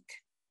point,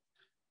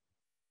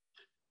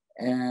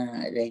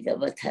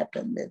 what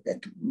happened?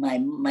 That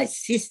my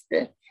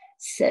sister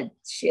said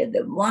she had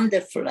a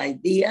wonderful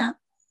idea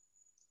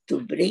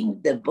to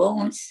bring the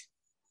bones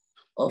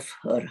of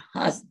her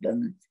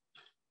husband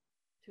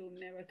to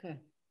America.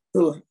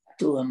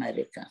 To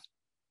America.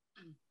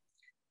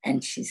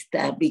 And she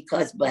started,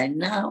 because by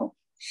now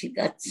she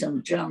got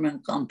some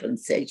German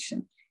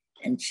compensation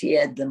and she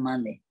had the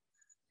money.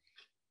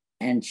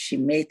 And she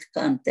made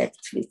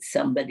contact with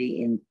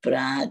somebody in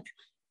Prague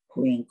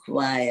who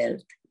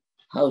inquired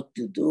how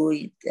to do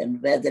it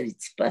and whether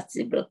it's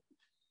possible.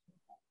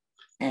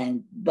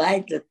 And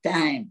by the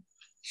time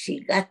she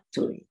got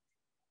to it,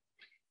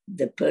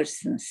 the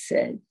person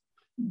said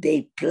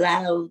they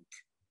plowed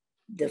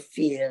the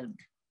field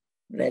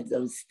where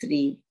those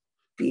 3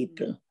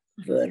 people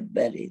were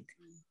buried.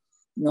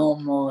 No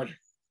more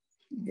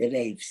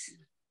graves.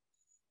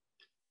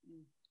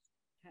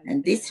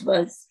 And this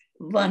was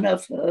one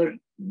of her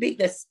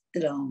biggest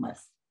traumas,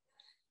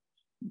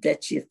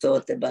 that she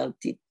thought about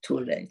it too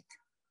late.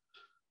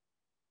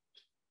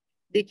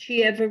 Did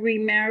she ever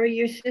remarry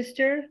your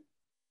sister?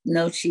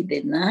 No, she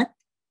did not.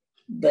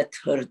 But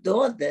her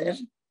daughter,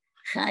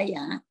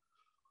 Chaya,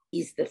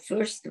 is the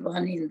first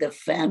one in the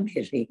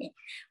family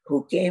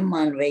who came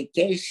on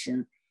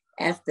vacation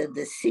after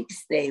the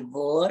 6-day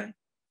war.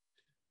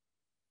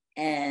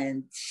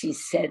 And she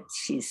said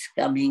she's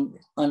coming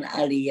on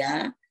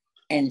Aliyah,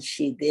 and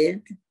she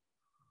did.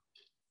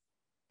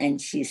 And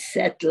she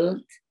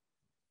settled,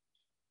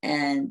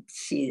 and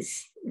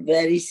she's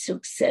very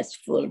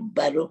successful,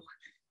 Baruch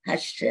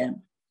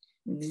Hashem,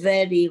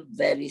 very,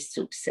 very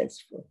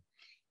successful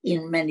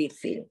in many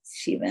fields.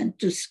 She went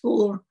to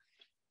school.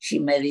 She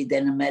married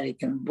an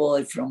American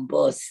boy from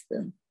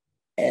Boston,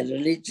 a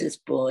religious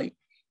boy,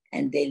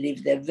 and they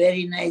lived a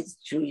very nice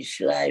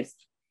Jewish life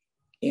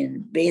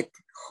in Beit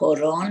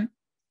Horon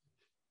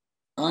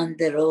on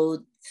the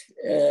road,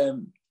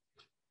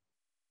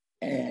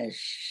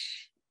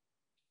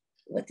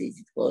 what is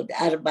it called?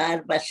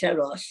 Arba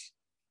Shalosh.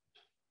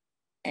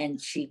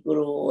 And she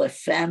grew a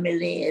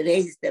family,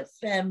 raised a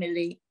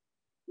family,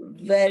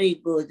 very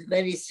good,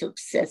 very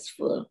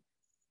successful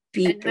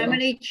people. And how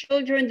many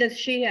children does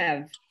she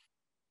have?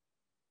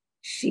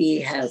 She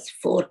has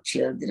 4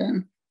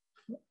 children.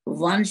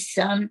 One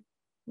son,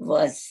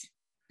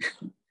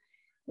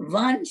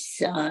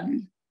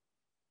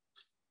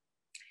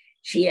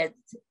 she had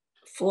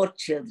 4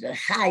 children.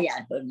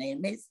 Chaya, her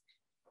name is.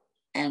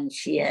 And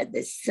she had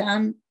a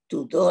son,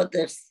 2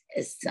 daughters,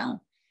 a son.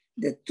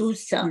 The 2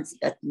 sons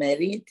got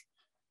married,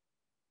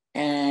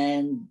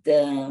 and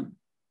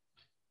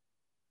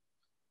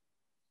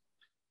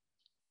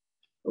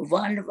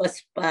one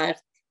was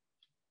part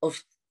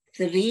of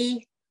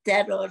 3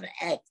 terror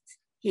acts.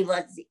 He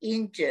was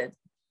injured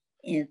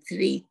in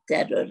 3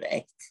 terror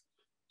acts.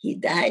 He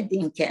died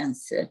in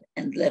cancer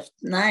and left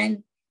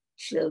 9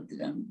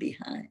 children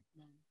behind.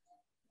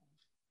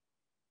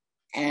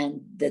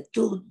 And the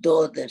 2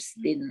 daughters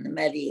didn't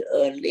marry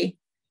early.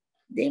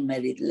 They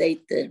married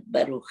later.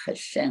 Baruch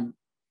Hashem,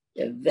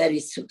 they're very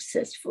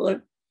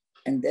successful.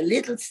 And the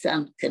little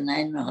son,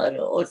 Kanai Nahara,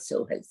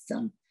 also has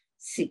some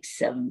 6,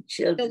 7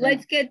 children. So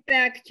let's get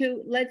back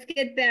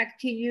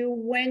to you.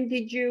 When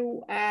did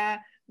you,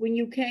 when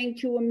you came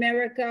to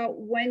America,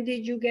 when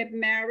did you get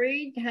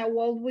married? How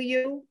old were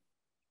you?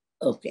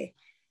 Okay.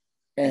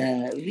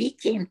 We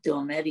came to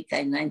America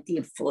in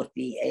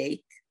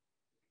 1948,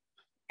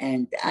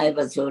 and I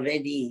was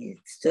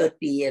already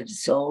 30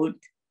 years old.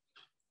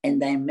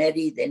 And I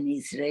married an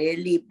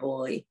Israeli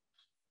boy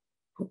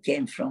who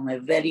came from a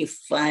very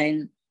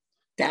fine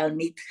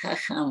Talmid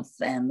Chacham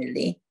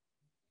family.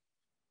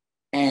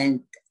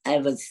 And I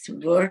was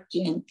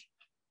working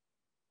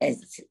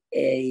as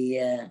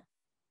a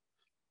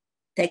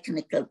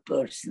technical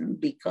person,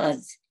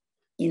 because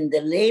in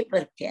the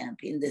labor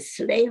camp, in the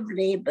slave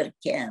labor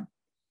camp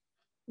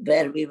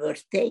where we were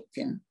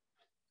taken,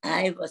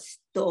 I was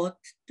taught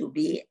to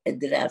be a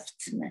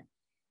draftsman,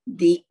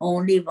 the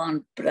only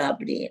one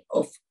probably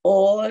of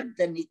all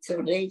the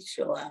Nitzolei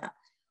Shoah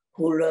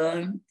who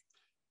learned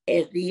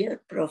a real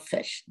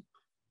profession.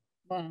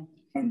 Wow.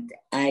 And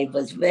I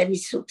was very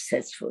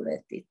successful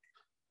at it.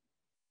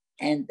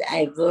 And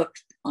I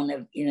worked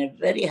in a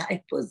very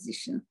high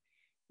position.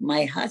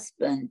 My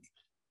husband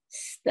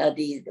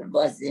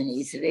was an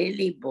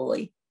Israeli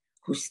boy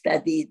who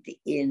studied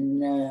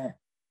in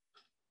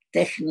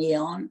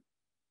Technion.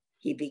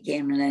 He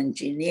became an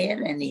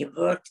engineer and he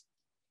worked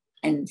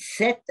and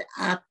set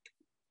up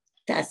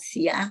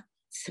Tasya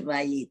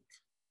Tzvayit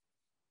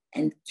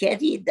and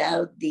carried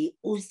out the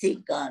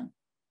Uzi gun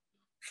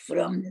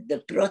from the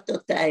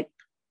prototype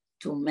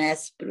to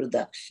mass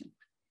production.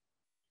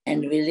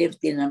 And we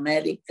lived in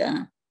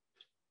America,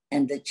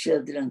 and the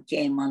children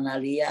came on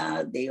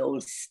Aliyah. They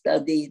all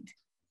studied.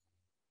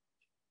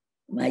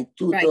 My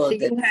two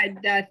daughters. So you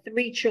had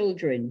 3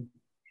 children.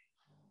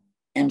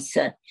 I'm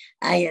sorry.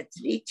 I had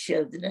 3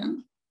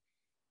 children,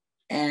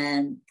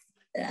 and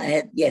I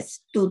had, yes,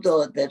 2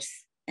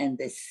 daughters and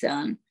a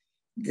son.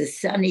 The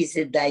son is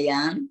a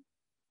Dayan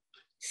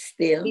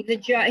still. He's a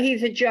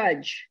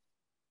judge.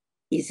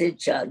 He's a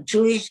judge,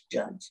 Jewish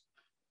judge.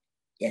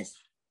 Yes.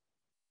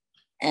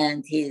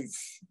 And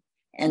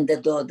the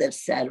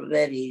daughters are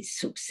very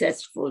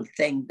successful,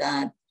 thank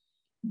God.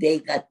 They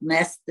got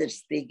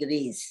master's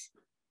degrees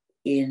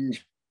in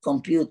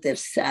computer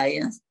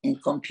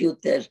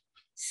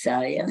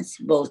science,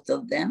 both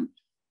of them.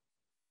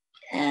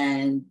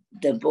 And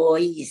the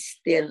boy is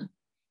still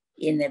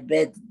in a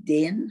bed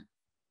din,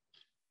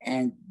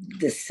 and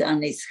the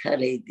son is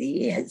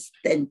Haredi, has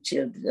 10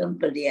 children,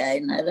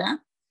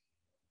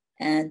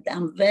 and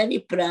I'm very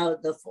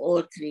proud of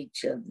all 3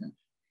 children.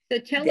 So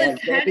tell us,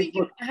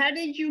 how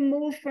did you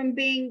move from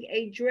being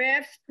a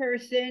drafts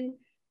person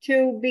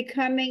to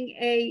becoming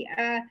a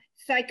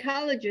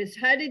psychologist?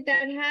 How did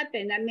that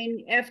happen? I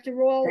mean,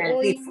 after all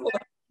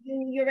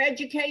your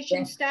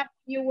education stopped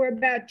when you were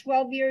about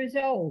 12 years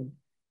old.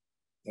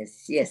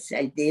 Yes,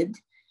 I did.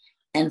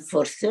 And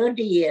for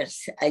 30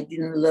 years, I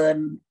didn't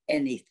learn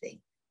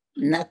anything,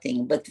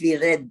 nothing, but we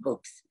read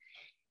books.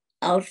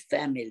 Our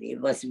family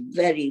was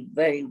very,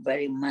 very,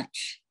 very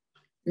much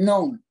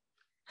known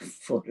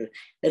for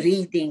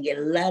reading a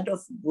lot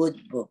of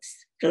good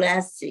books,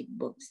 classic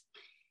books,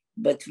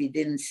 but we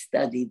didn't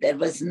study. There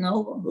was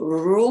no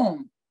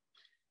room,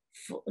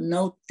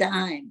 no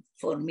time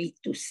for me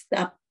to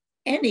stop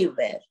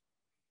anywhere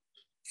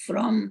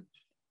from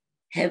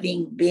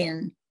having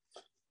been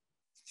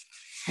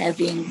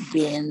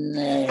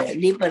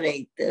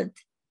liberated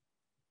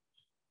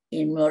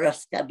in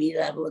Moras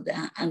Kabir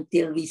Avoda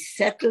until we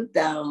settled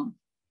down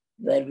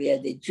where we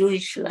had a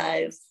Jewish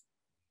life,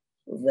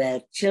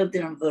 where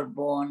children were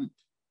born.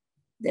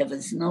 There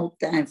was no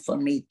time for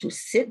me to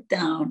sit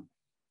down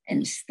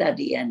and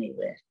study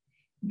anywhere.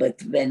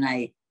 But when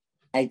I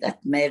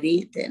got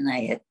married and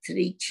I had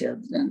 3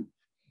 children,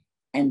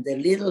 and the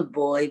little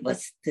boy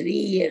was 3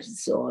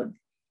 years old,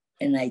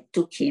 and I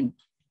took him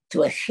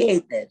to a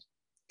cheder,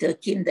 to a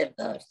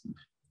kindergarten.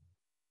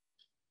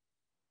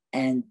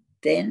 And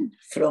then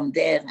from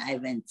there, I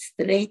went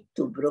straight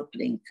to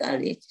Brooklyn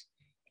College,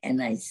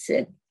 and I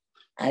said,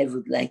 I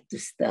would like to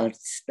start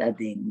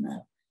studying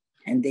now.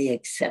 And they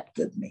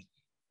accepted me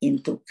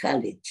into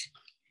college,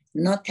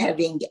 not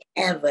having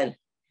ever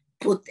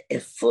put a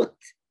foot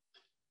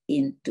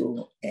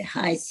into a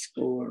high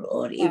school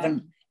or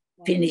even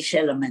finish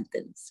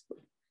elementary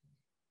school.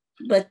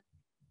 But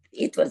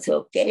it was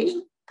okay.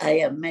 I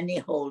have many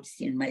holes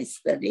in my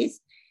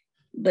studies,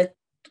 but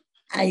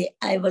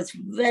I was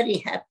very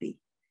happy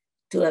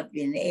to have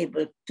been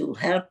able to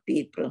help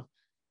people.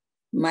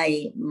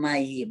 My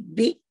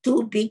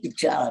 2 big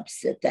jobs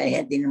that I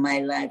had in my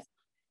life,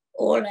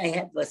 all I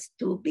had was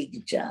 2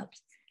 big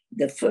jobs.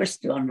 The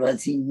first one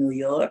was in New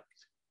York,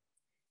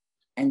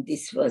 and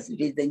this was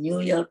with the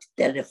New York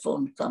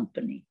Telephone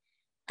Company.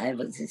 I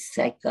was a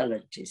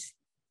psychologist,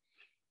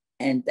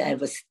 and I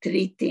was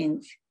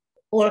treating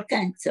all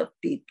kinds of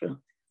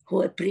people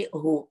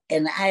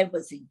and I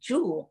was a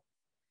Jew,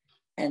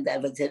 and I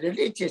was a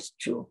religious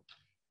Jew,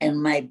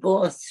 and my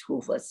boss, who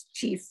was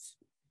chief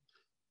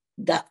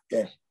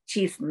medical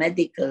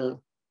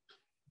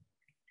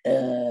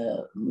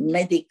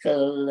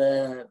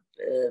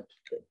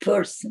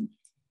person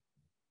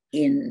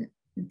in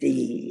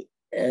the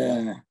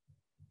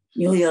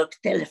New York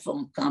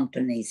Telephone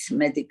Company's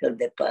medical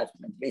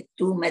department, with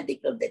 2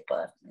 medical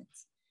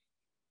departments.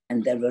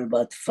 And there were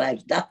about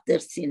 5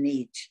 doctors in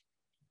each,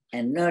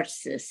 and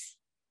nurses,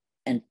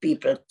 and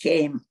people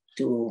came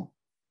to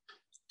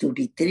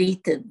be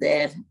treated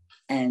there,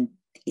 and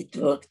it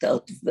worked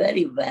out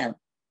very well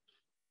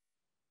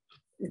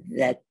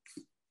that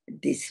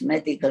this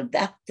medical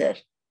doctor,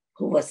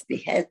 who was the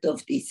head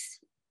of this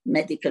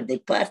medical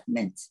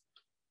department,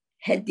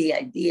 had the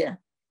idea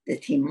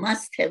that he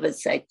must have a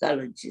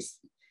psychologist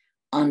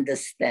on the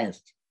staff.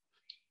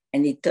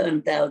 And it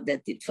turned out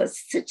that it was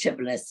such a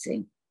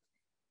blessing.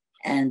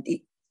 And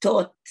it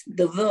taught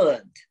the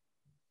world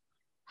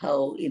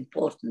how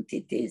important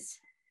it is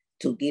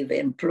to give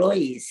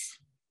employees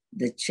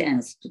the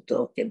chance to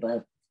talk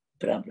about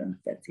problems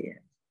that they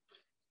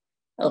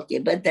have. Okay,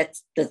 but that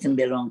doesn't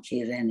belong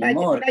here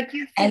anymore. But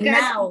you and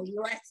forgot... now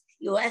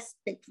you asked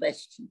the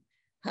question,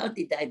 how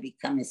did I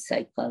become a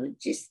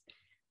psychologist?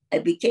 I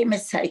became a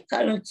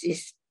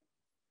psychologist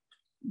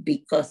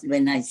because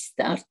when I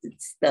started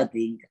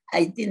studying,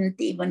 I didn't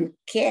even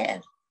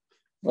care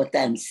what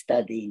I'm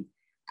studying.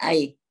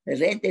 I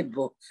read a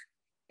book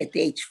at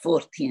age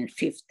 14,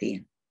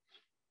 15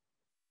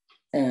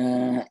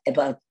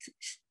 about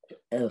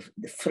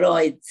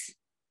Freud's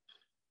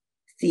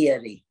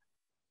theory,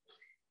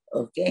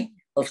 okay,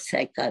 of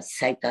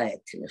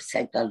psychiatry, of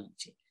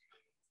psychology.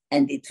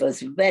 And it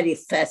was very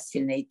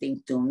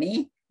fascinating to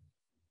me.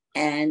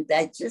 And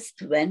I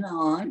just went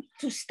on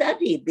to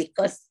study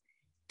because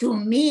to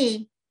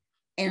me,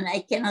 and I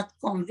cannot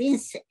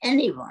convince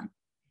anyone,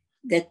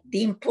 that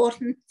the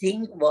important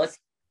thing was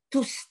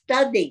to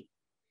study.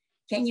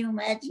 Can you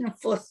imagine,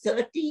 for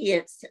 30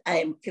 years, I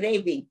am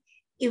craving,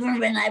 even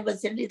when I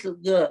was a little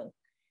girl,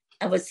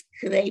 I was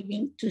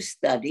craving to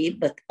study,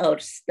 but our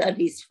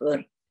studies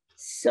were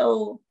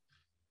so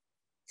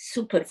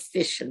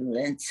superficial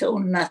and so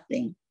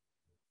nothing,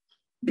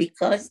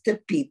 because the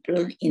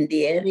people in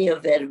the area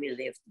where we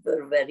lived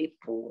were very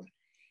poor,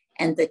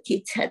 and the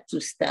kids had to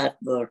start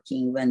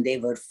working when they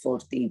were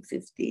 14,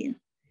 15.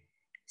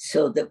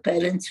 So the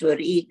parents were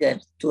eager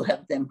to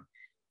have them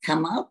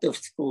come out of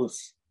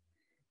schools.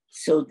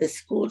 So the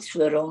schools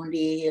were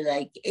only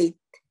like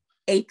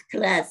eight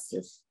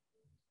classes.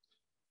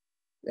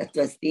 That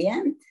was the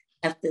end.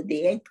 After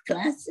the 8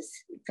 classes,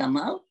 you come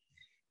out,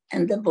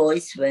 and the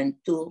boys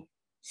went to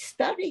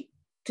study,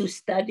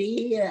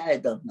 I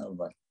don't know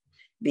what,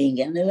 being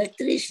an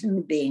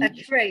electrician, being... A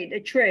trade. A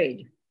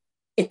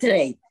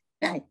trade,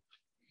 right.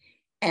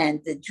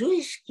 And the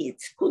Jewish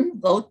kids couldn't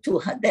go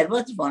to, there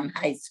was one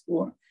high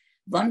school,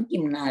 one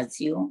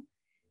gymnasium,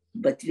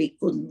 but we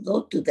couldn't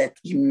go to that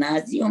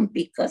gymnasium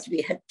because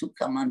we had to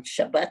come on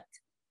Shabbat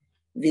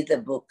with the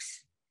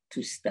books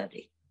to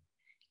study.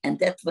 And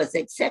that was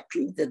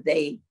exactly the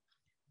day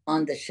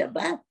on the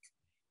Shabbat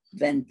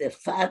when the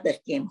father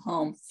came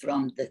home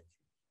from the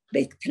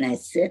Beit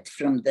Knesset,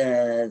 from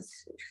the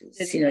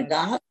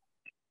synagogue.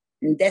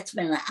 And that's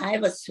when I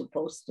was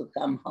supposed to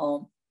come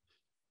home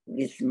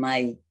with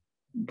my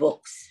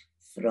books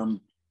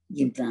from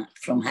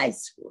high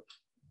school.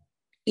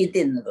 It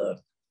didn't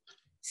work.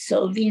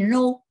 So we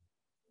knew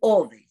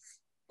always,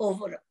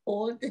 over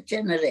all the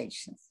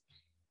generations,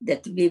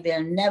 that we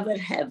will never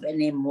have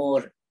any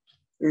more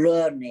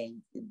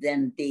learning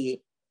than the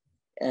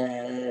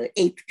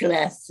 8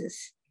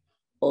 classes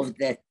of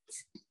that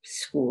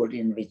school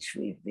in which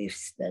we've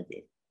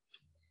studied.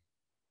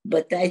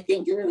 But I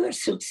think we were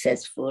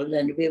successful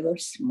and we were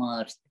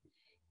smart.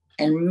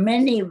 And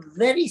many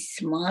very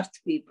smart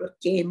people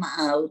came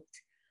out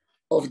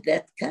of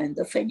that kind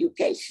of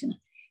education.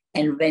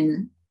 And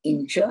when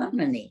in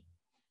Germany,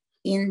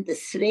 in the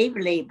slave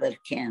labor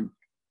camp,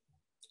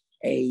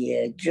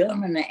 a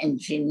German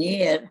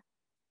engineer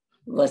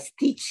was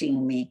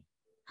teaching me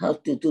how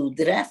to do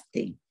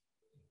drafting.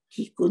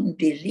 He couldn't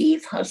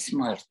believe how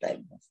smart I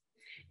was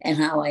and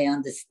how I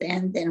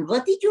understand. And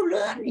what did you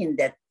learn in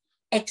that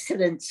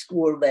excellent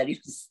school where you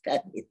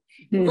studied?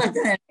 What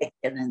an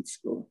excellent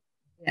school.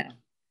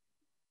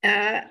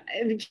 Yeah.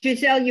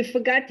 Giselle, you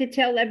forgot to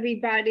tell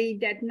everybody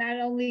that not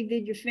only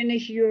did you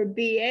finish your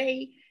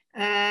BA,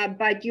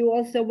 but you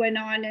also went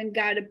on and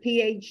got a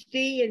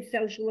PhD in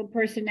social and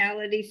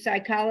personality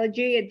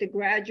psychology at the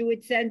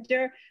Graduate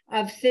Center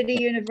of City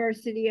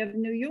University of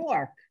New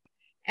York.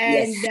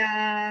 And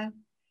yes.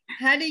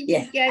 How did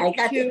you get I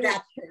got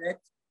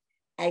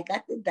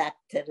the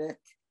doctorate,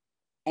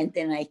 and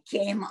then I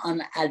came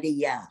on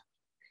Aliyah.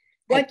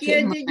 What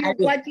year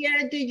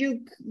did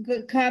you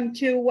come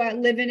to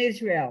live in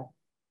Israel?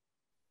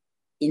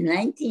 In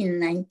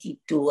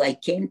 1992, I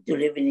came to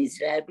live in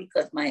Israel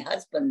because my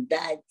husband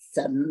died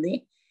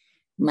suddenly.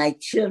 My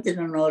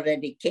children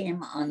already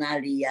came on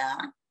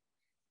Aliyah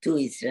to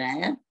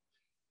Israel,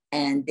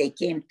 and they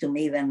came to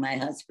me when my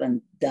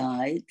husband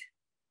died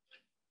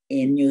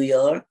in New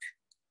York.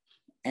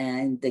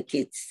 And the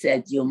kids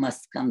said, you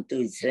must come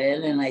to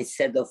Israel. And I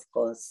said, of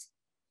course.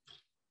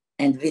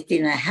 And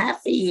within a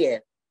half a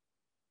year,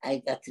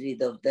 I got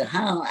rid of the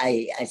house.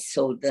 I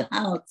sold the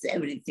house,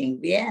 everything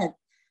we had.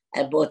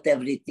 I bought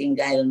everything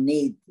I'll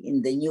need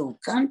in the new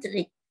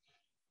country.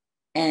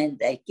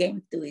 And I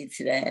came to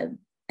Israel.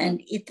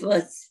 And it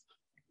was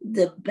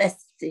the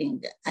best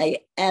thing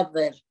I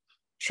ever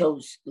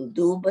chose to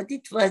do. But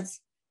it was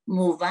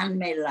muvan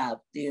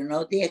me'elav. Do you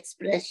know the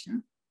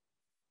expression?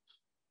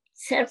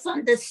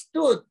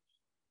 Self-understood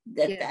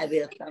that I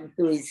will come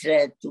to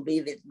Israel to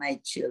be with my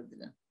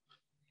children.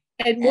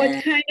 And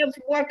what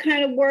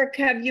kind of work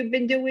have you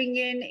been doing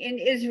in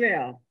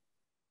Israel?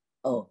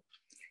 Oh,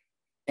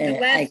 The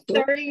last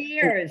 30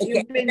 years,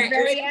 you've been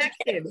very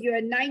active.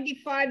 You're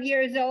 95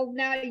 years old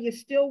now. You're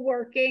still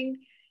working,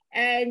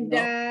 and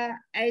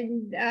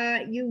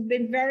you've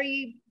been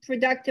very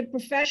productive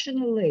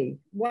professionally.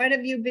 What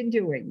have you been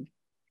doing?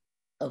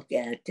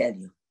 Okay, I'll tell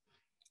you.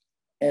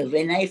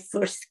 When I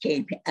first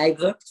came, I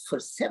worked for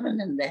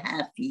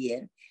 7.5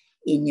 years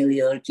in New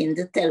York in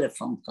the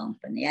telephone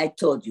company. I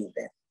told you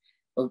that,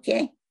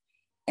 okay?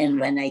 And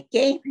when I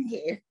came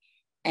here,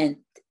 and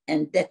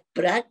that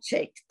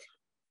project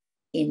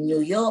in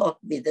New York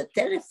with the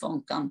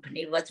telephone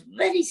company was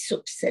very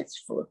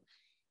successful.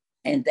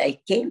 And I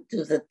came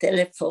to the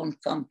telephone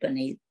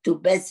company, to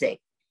Bezek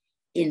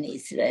in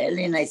Israel,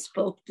 and I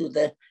spoke to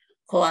the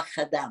Koach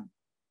Adam.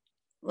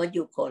 What do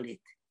you call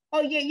it?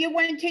 Oh, you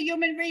went to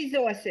human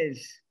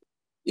resources.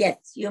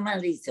 Yes,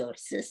 human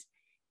resources.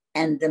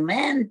 And the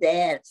man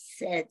there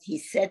he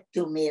said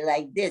to me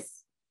like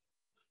this.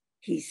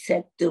 He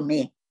said to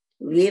me,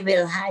 we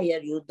will hire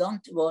you,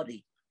 don't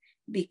worry.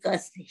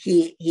 Because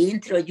he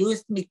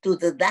introduced me to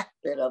the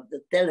doctor of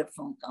the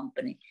telephone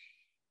company.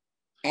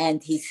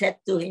 And he said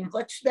to him,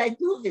 what should I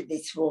do with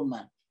this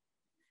woman?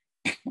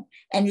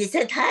 And he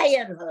said,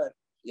 hire her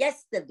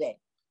yesterday.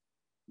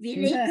 We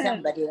need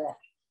somebody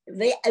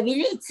we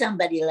need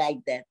somebody like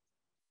that.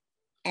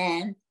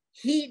 And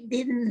he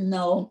didn't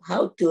know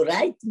how to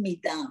write me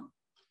down.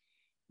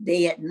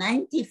 They had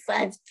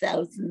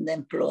 95,000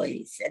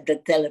 employees at the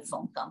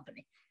telephone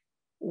company.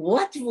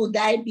 What would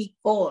I be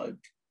called?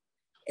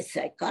 A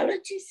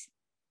psychologist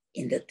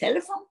in the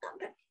telephone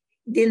company?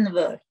 Didn't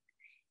work.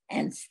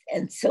 And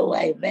so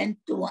I went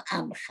to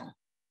Amcha.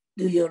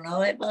 Do you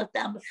know about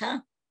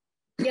Amcha?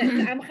 Yes,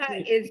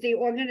 Amcha is the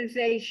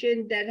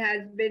organization that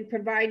has been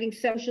providing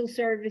social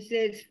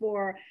services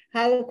for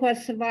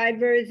Holocaust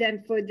survivors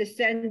and for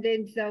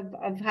descendants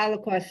of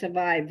Holocaust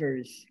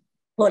survivors.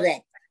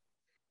 Correct.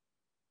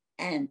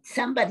 And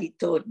somebody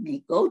told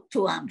me, go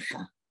to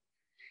Amcha.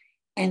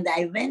 And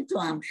I went to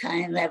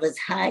Amcha and I was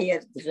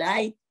hired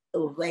right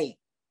away.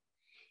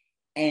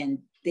 And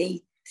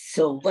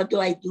so what do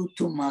I do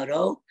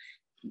tomorrow?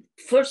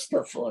 First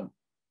of all,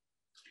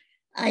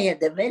 I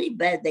had a very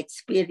bad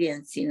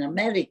experience in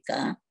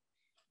America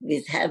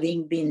with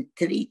having been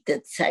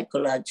treated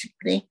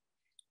psychologically,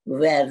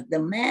 where the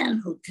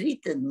man who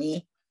treated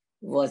me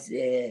was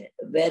a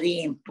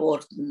very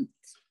important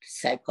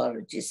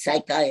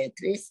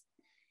psychiatrist,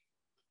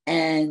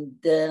 and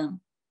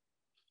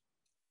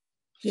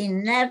he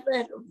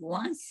never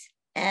once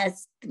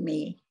asked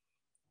me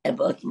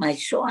about my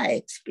Shoah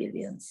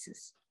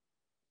experiences.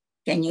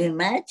 Can you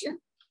imagine?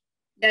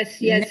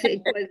 Yes,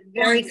 it was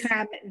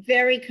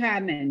very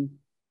common.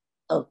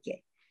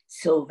 Okay,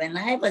 so when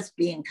I was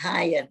being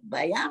hired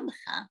by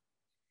Amcha,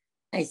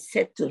 I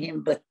said to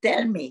him, but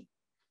tell me,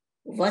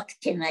 what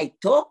can I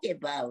talk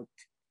about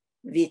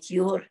with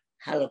your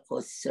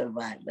Holocaust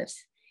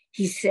survivors?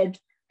 He said,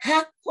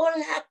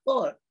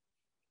 hakol.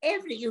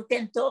 You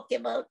can talk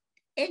about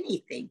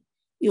anything.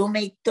 You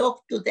may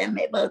talk to them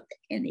about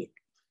anything.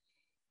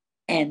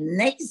 And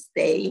next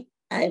day,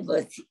 I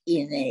was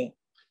in a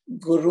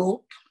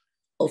group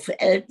of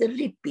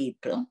elderly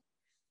people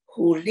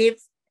who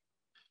lived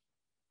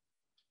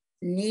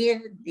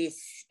near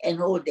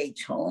an old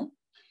age home.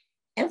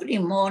 Every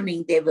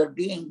morning they were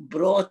being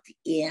brought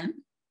in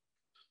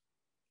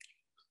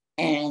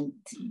and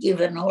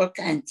given all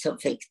kinds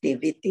of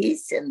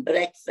activities and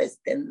breakfast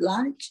and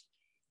lunch,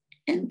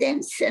 and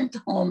then sent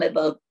home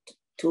about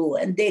 2,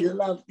 and they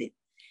loved it.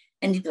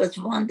 And it was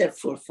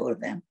wonderful for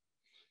them.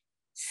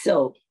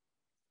 So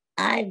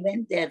I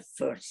went there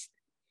first.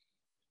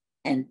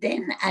 And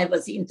then I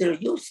was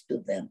introduced to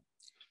them.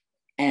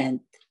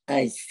 And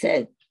I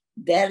said,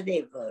 there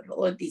they were,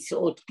 all these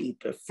old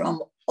people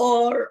from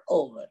all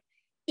over,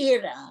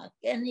 Iraq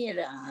and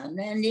Iran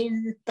and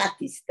in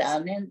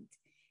Pakistan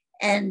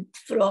and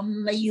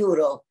from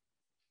Europe.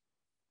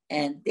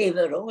 And they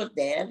were all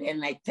there,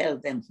 and I tell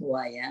them who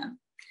I am.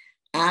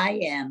 I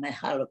am a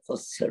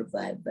Holocaust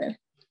survivor.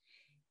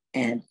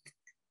 And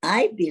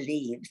I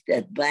believe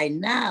that by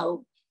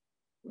now,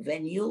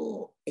 when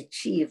you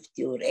achieved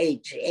your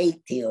age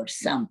 80 or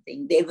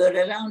something, they were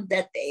around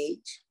that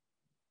age,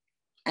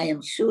 I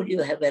am sure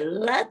you have a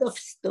lot of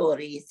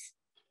stories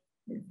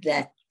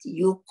that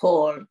you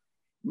call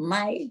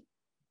my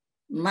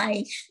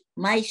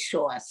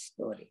Shoah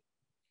story.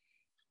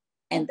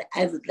 And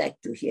I would like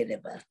to hear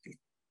about it.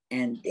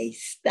 And they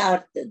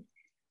started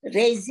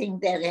raising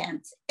their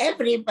hands.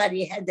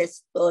 Everybody had a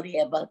story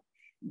about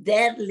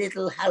their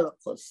little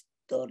Holocaust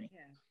story.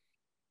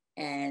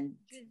 Yeah. And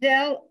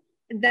Giselle,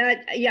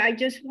 I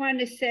just want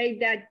to say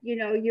that,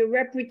 your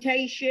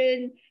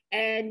reputation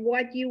and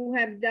what you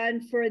have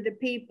done for the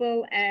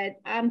people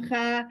at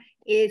Amcha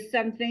is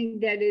something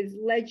that is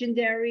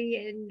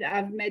legendary. And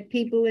I've met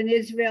people in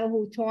Israel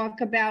who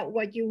talk about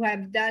what you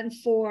have done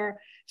for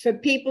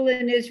people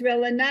in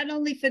Israel. And not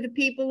only for the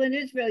people in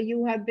Israel,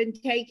 you have been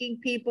taking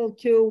people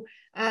to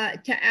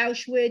to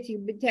Auschwitz.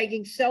 You've been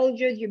taking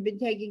soldiers, you've been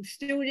taking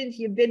students,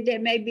 you've been there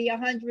maybe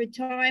 100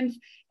 times.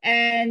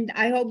 And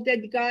I hope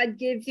that God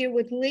gives you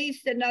at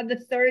least another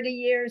 30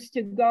 years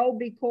to go,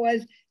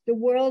 because the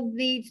world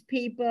needs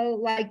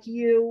people like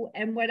you.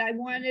 And what I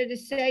wanted to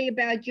say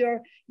about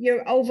your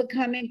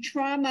overcoming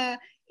trauma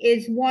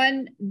is,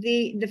 one,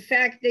 the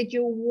fact that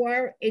you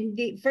were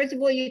first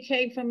of all, you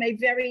came from a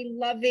very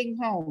loving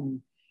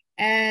home.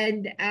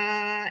 And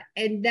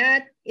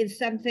that is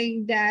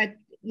something that,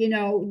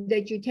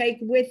 that you take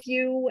with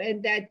you,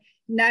 and that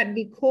not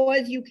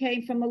because you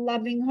came from a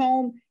loving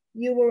home,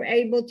 you were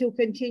able to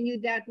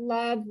continue that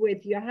love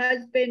with your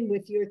husband,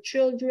 with your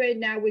children,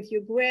 now with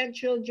your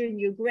grandchildren,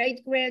 your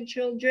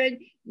great-grandchildren.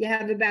 You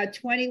have about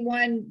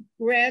 21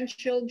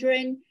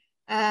 grandchildren.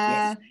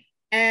 Yes.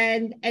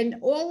 And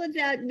all of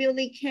that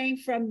really came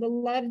from the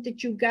love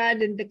that you got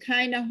and the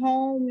kind of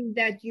home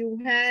that you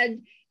had,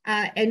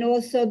 and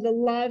also the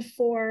love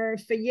for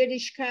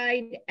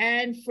Yiddishkeit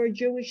and for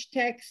Jewish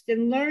text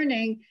and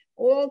learning,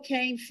 all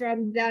came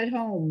from that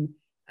home.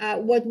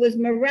 What was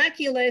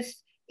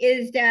miraculous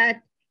is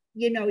that,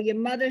 your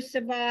mother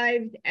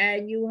survived,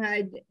 and you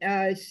had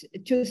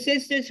 2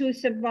 sisters who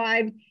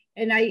survived,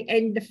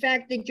 and the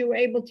fact that you were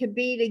able to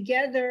be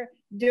together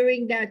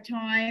during that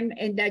time,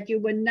 and that you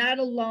were not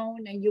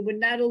alone, and you were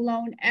not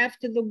alone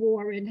after the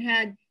war, and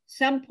had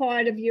some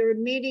part of your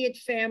immediate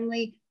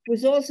family,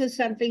 was also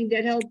something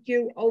that helped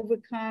you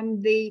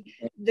overcome the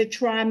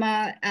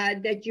trauma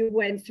that you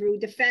went through.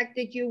 The fact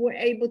that you were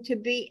able to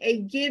be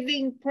a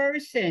giving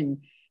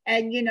person.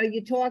 And,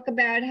 you talk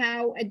about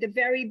how at the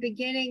very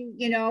beginning,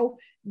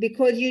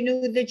 because you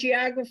knew the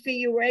geography,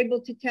 you were able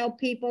to tell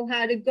people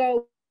how to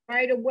go.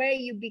 Right away,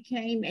 you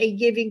became a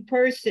giving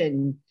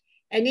person.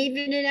 And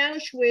even in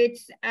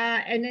Auschwitz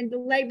and in the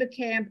labor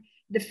camp,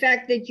 the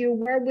fact that you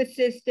were with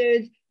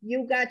sisters,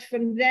 you got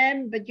from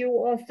them, but you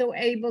were also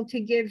able to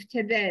give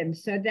to them.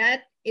 So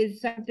that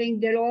is something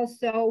that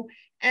also,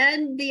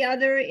 and the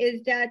other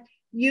is that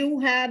you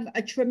have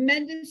a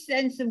tremendous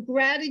sense of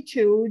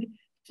gratitude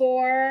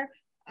for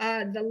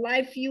the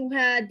life you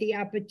had, the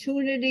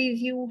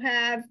opportunities you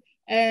have.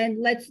 And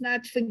let's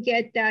not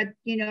forget that,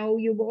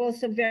 you were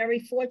also very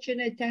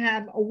fortunate to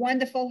have a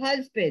wonderful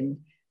husband.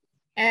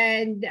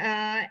 And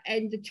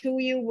the 2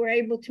 of you were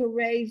able to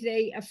raise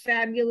a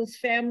fabulous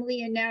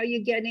family. And now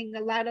you're getting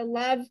a lot of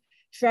love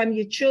from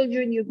your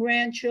children, your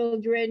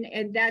grandchildren.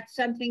 And that's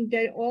something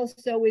that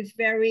also is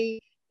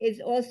very,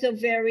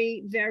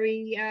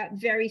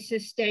 very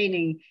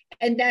sustaining.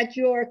 And that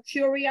your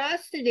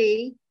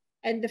curiosity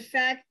and the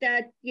fact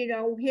that,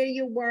 here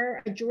you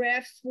were a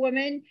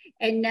draftswoman,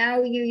 and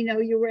now,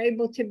 you were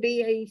able to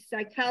be a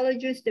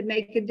psychologist to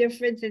make a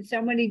difference in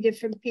so many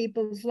different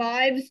people's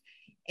lives,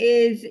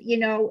 is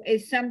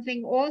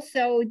something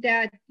also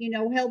that,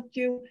 helped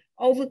you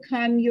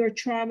overcome your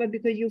trauma,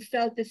 because you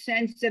felt a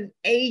sense of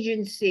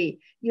agency.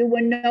 You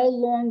were no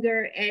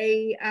longer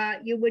a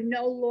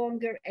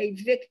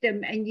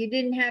victim, and you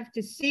didn't have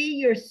to see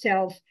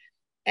yourself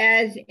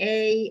as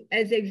a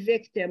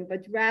victim,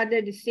 but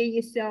rather to see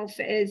yourself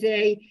as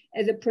a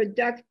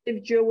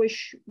productive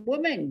Jewish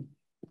woman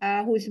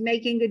who's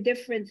making a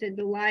difference in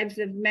the lives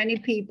of many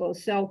people.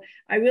 So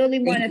I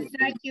really want to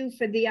thank you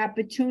for the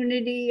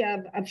opportunity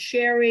of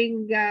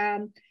sharing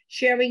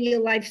your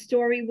life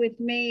story with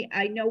me.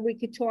 I know we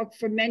could talk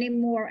for many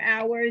more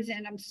hours,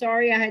 and I'm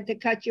sorry I had to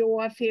cut you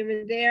off here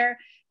and there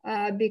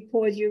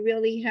because you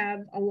really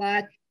have a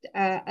lot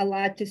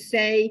to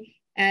say.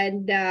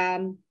 And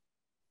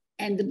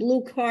the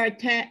Blue Card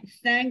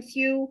thanks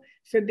you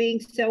for being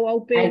so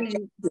open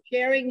and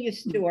sharing your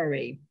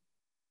story.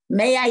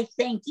 May I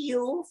thank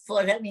you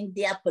for having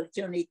the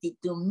opportunity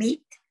to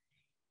meet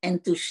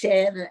and to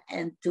share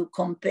and to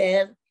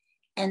compare,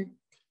 and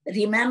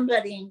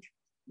remembering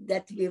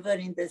that we were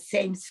in the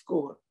same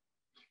school.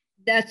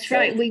 That's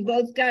right. We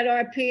both got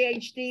our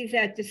PhDs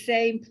at the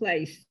same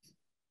place.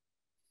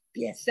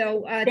 Yes.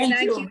 So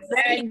thank you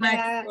very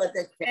much for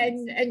the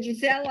chance. And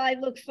Giselle, I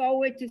look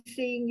forward to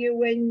seeing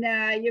you in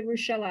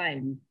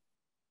Yerushalayim.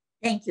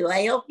 Thank you.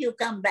 I hope you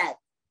come back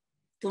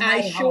to my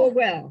home. I sure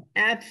will.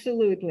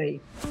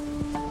 Absolutely.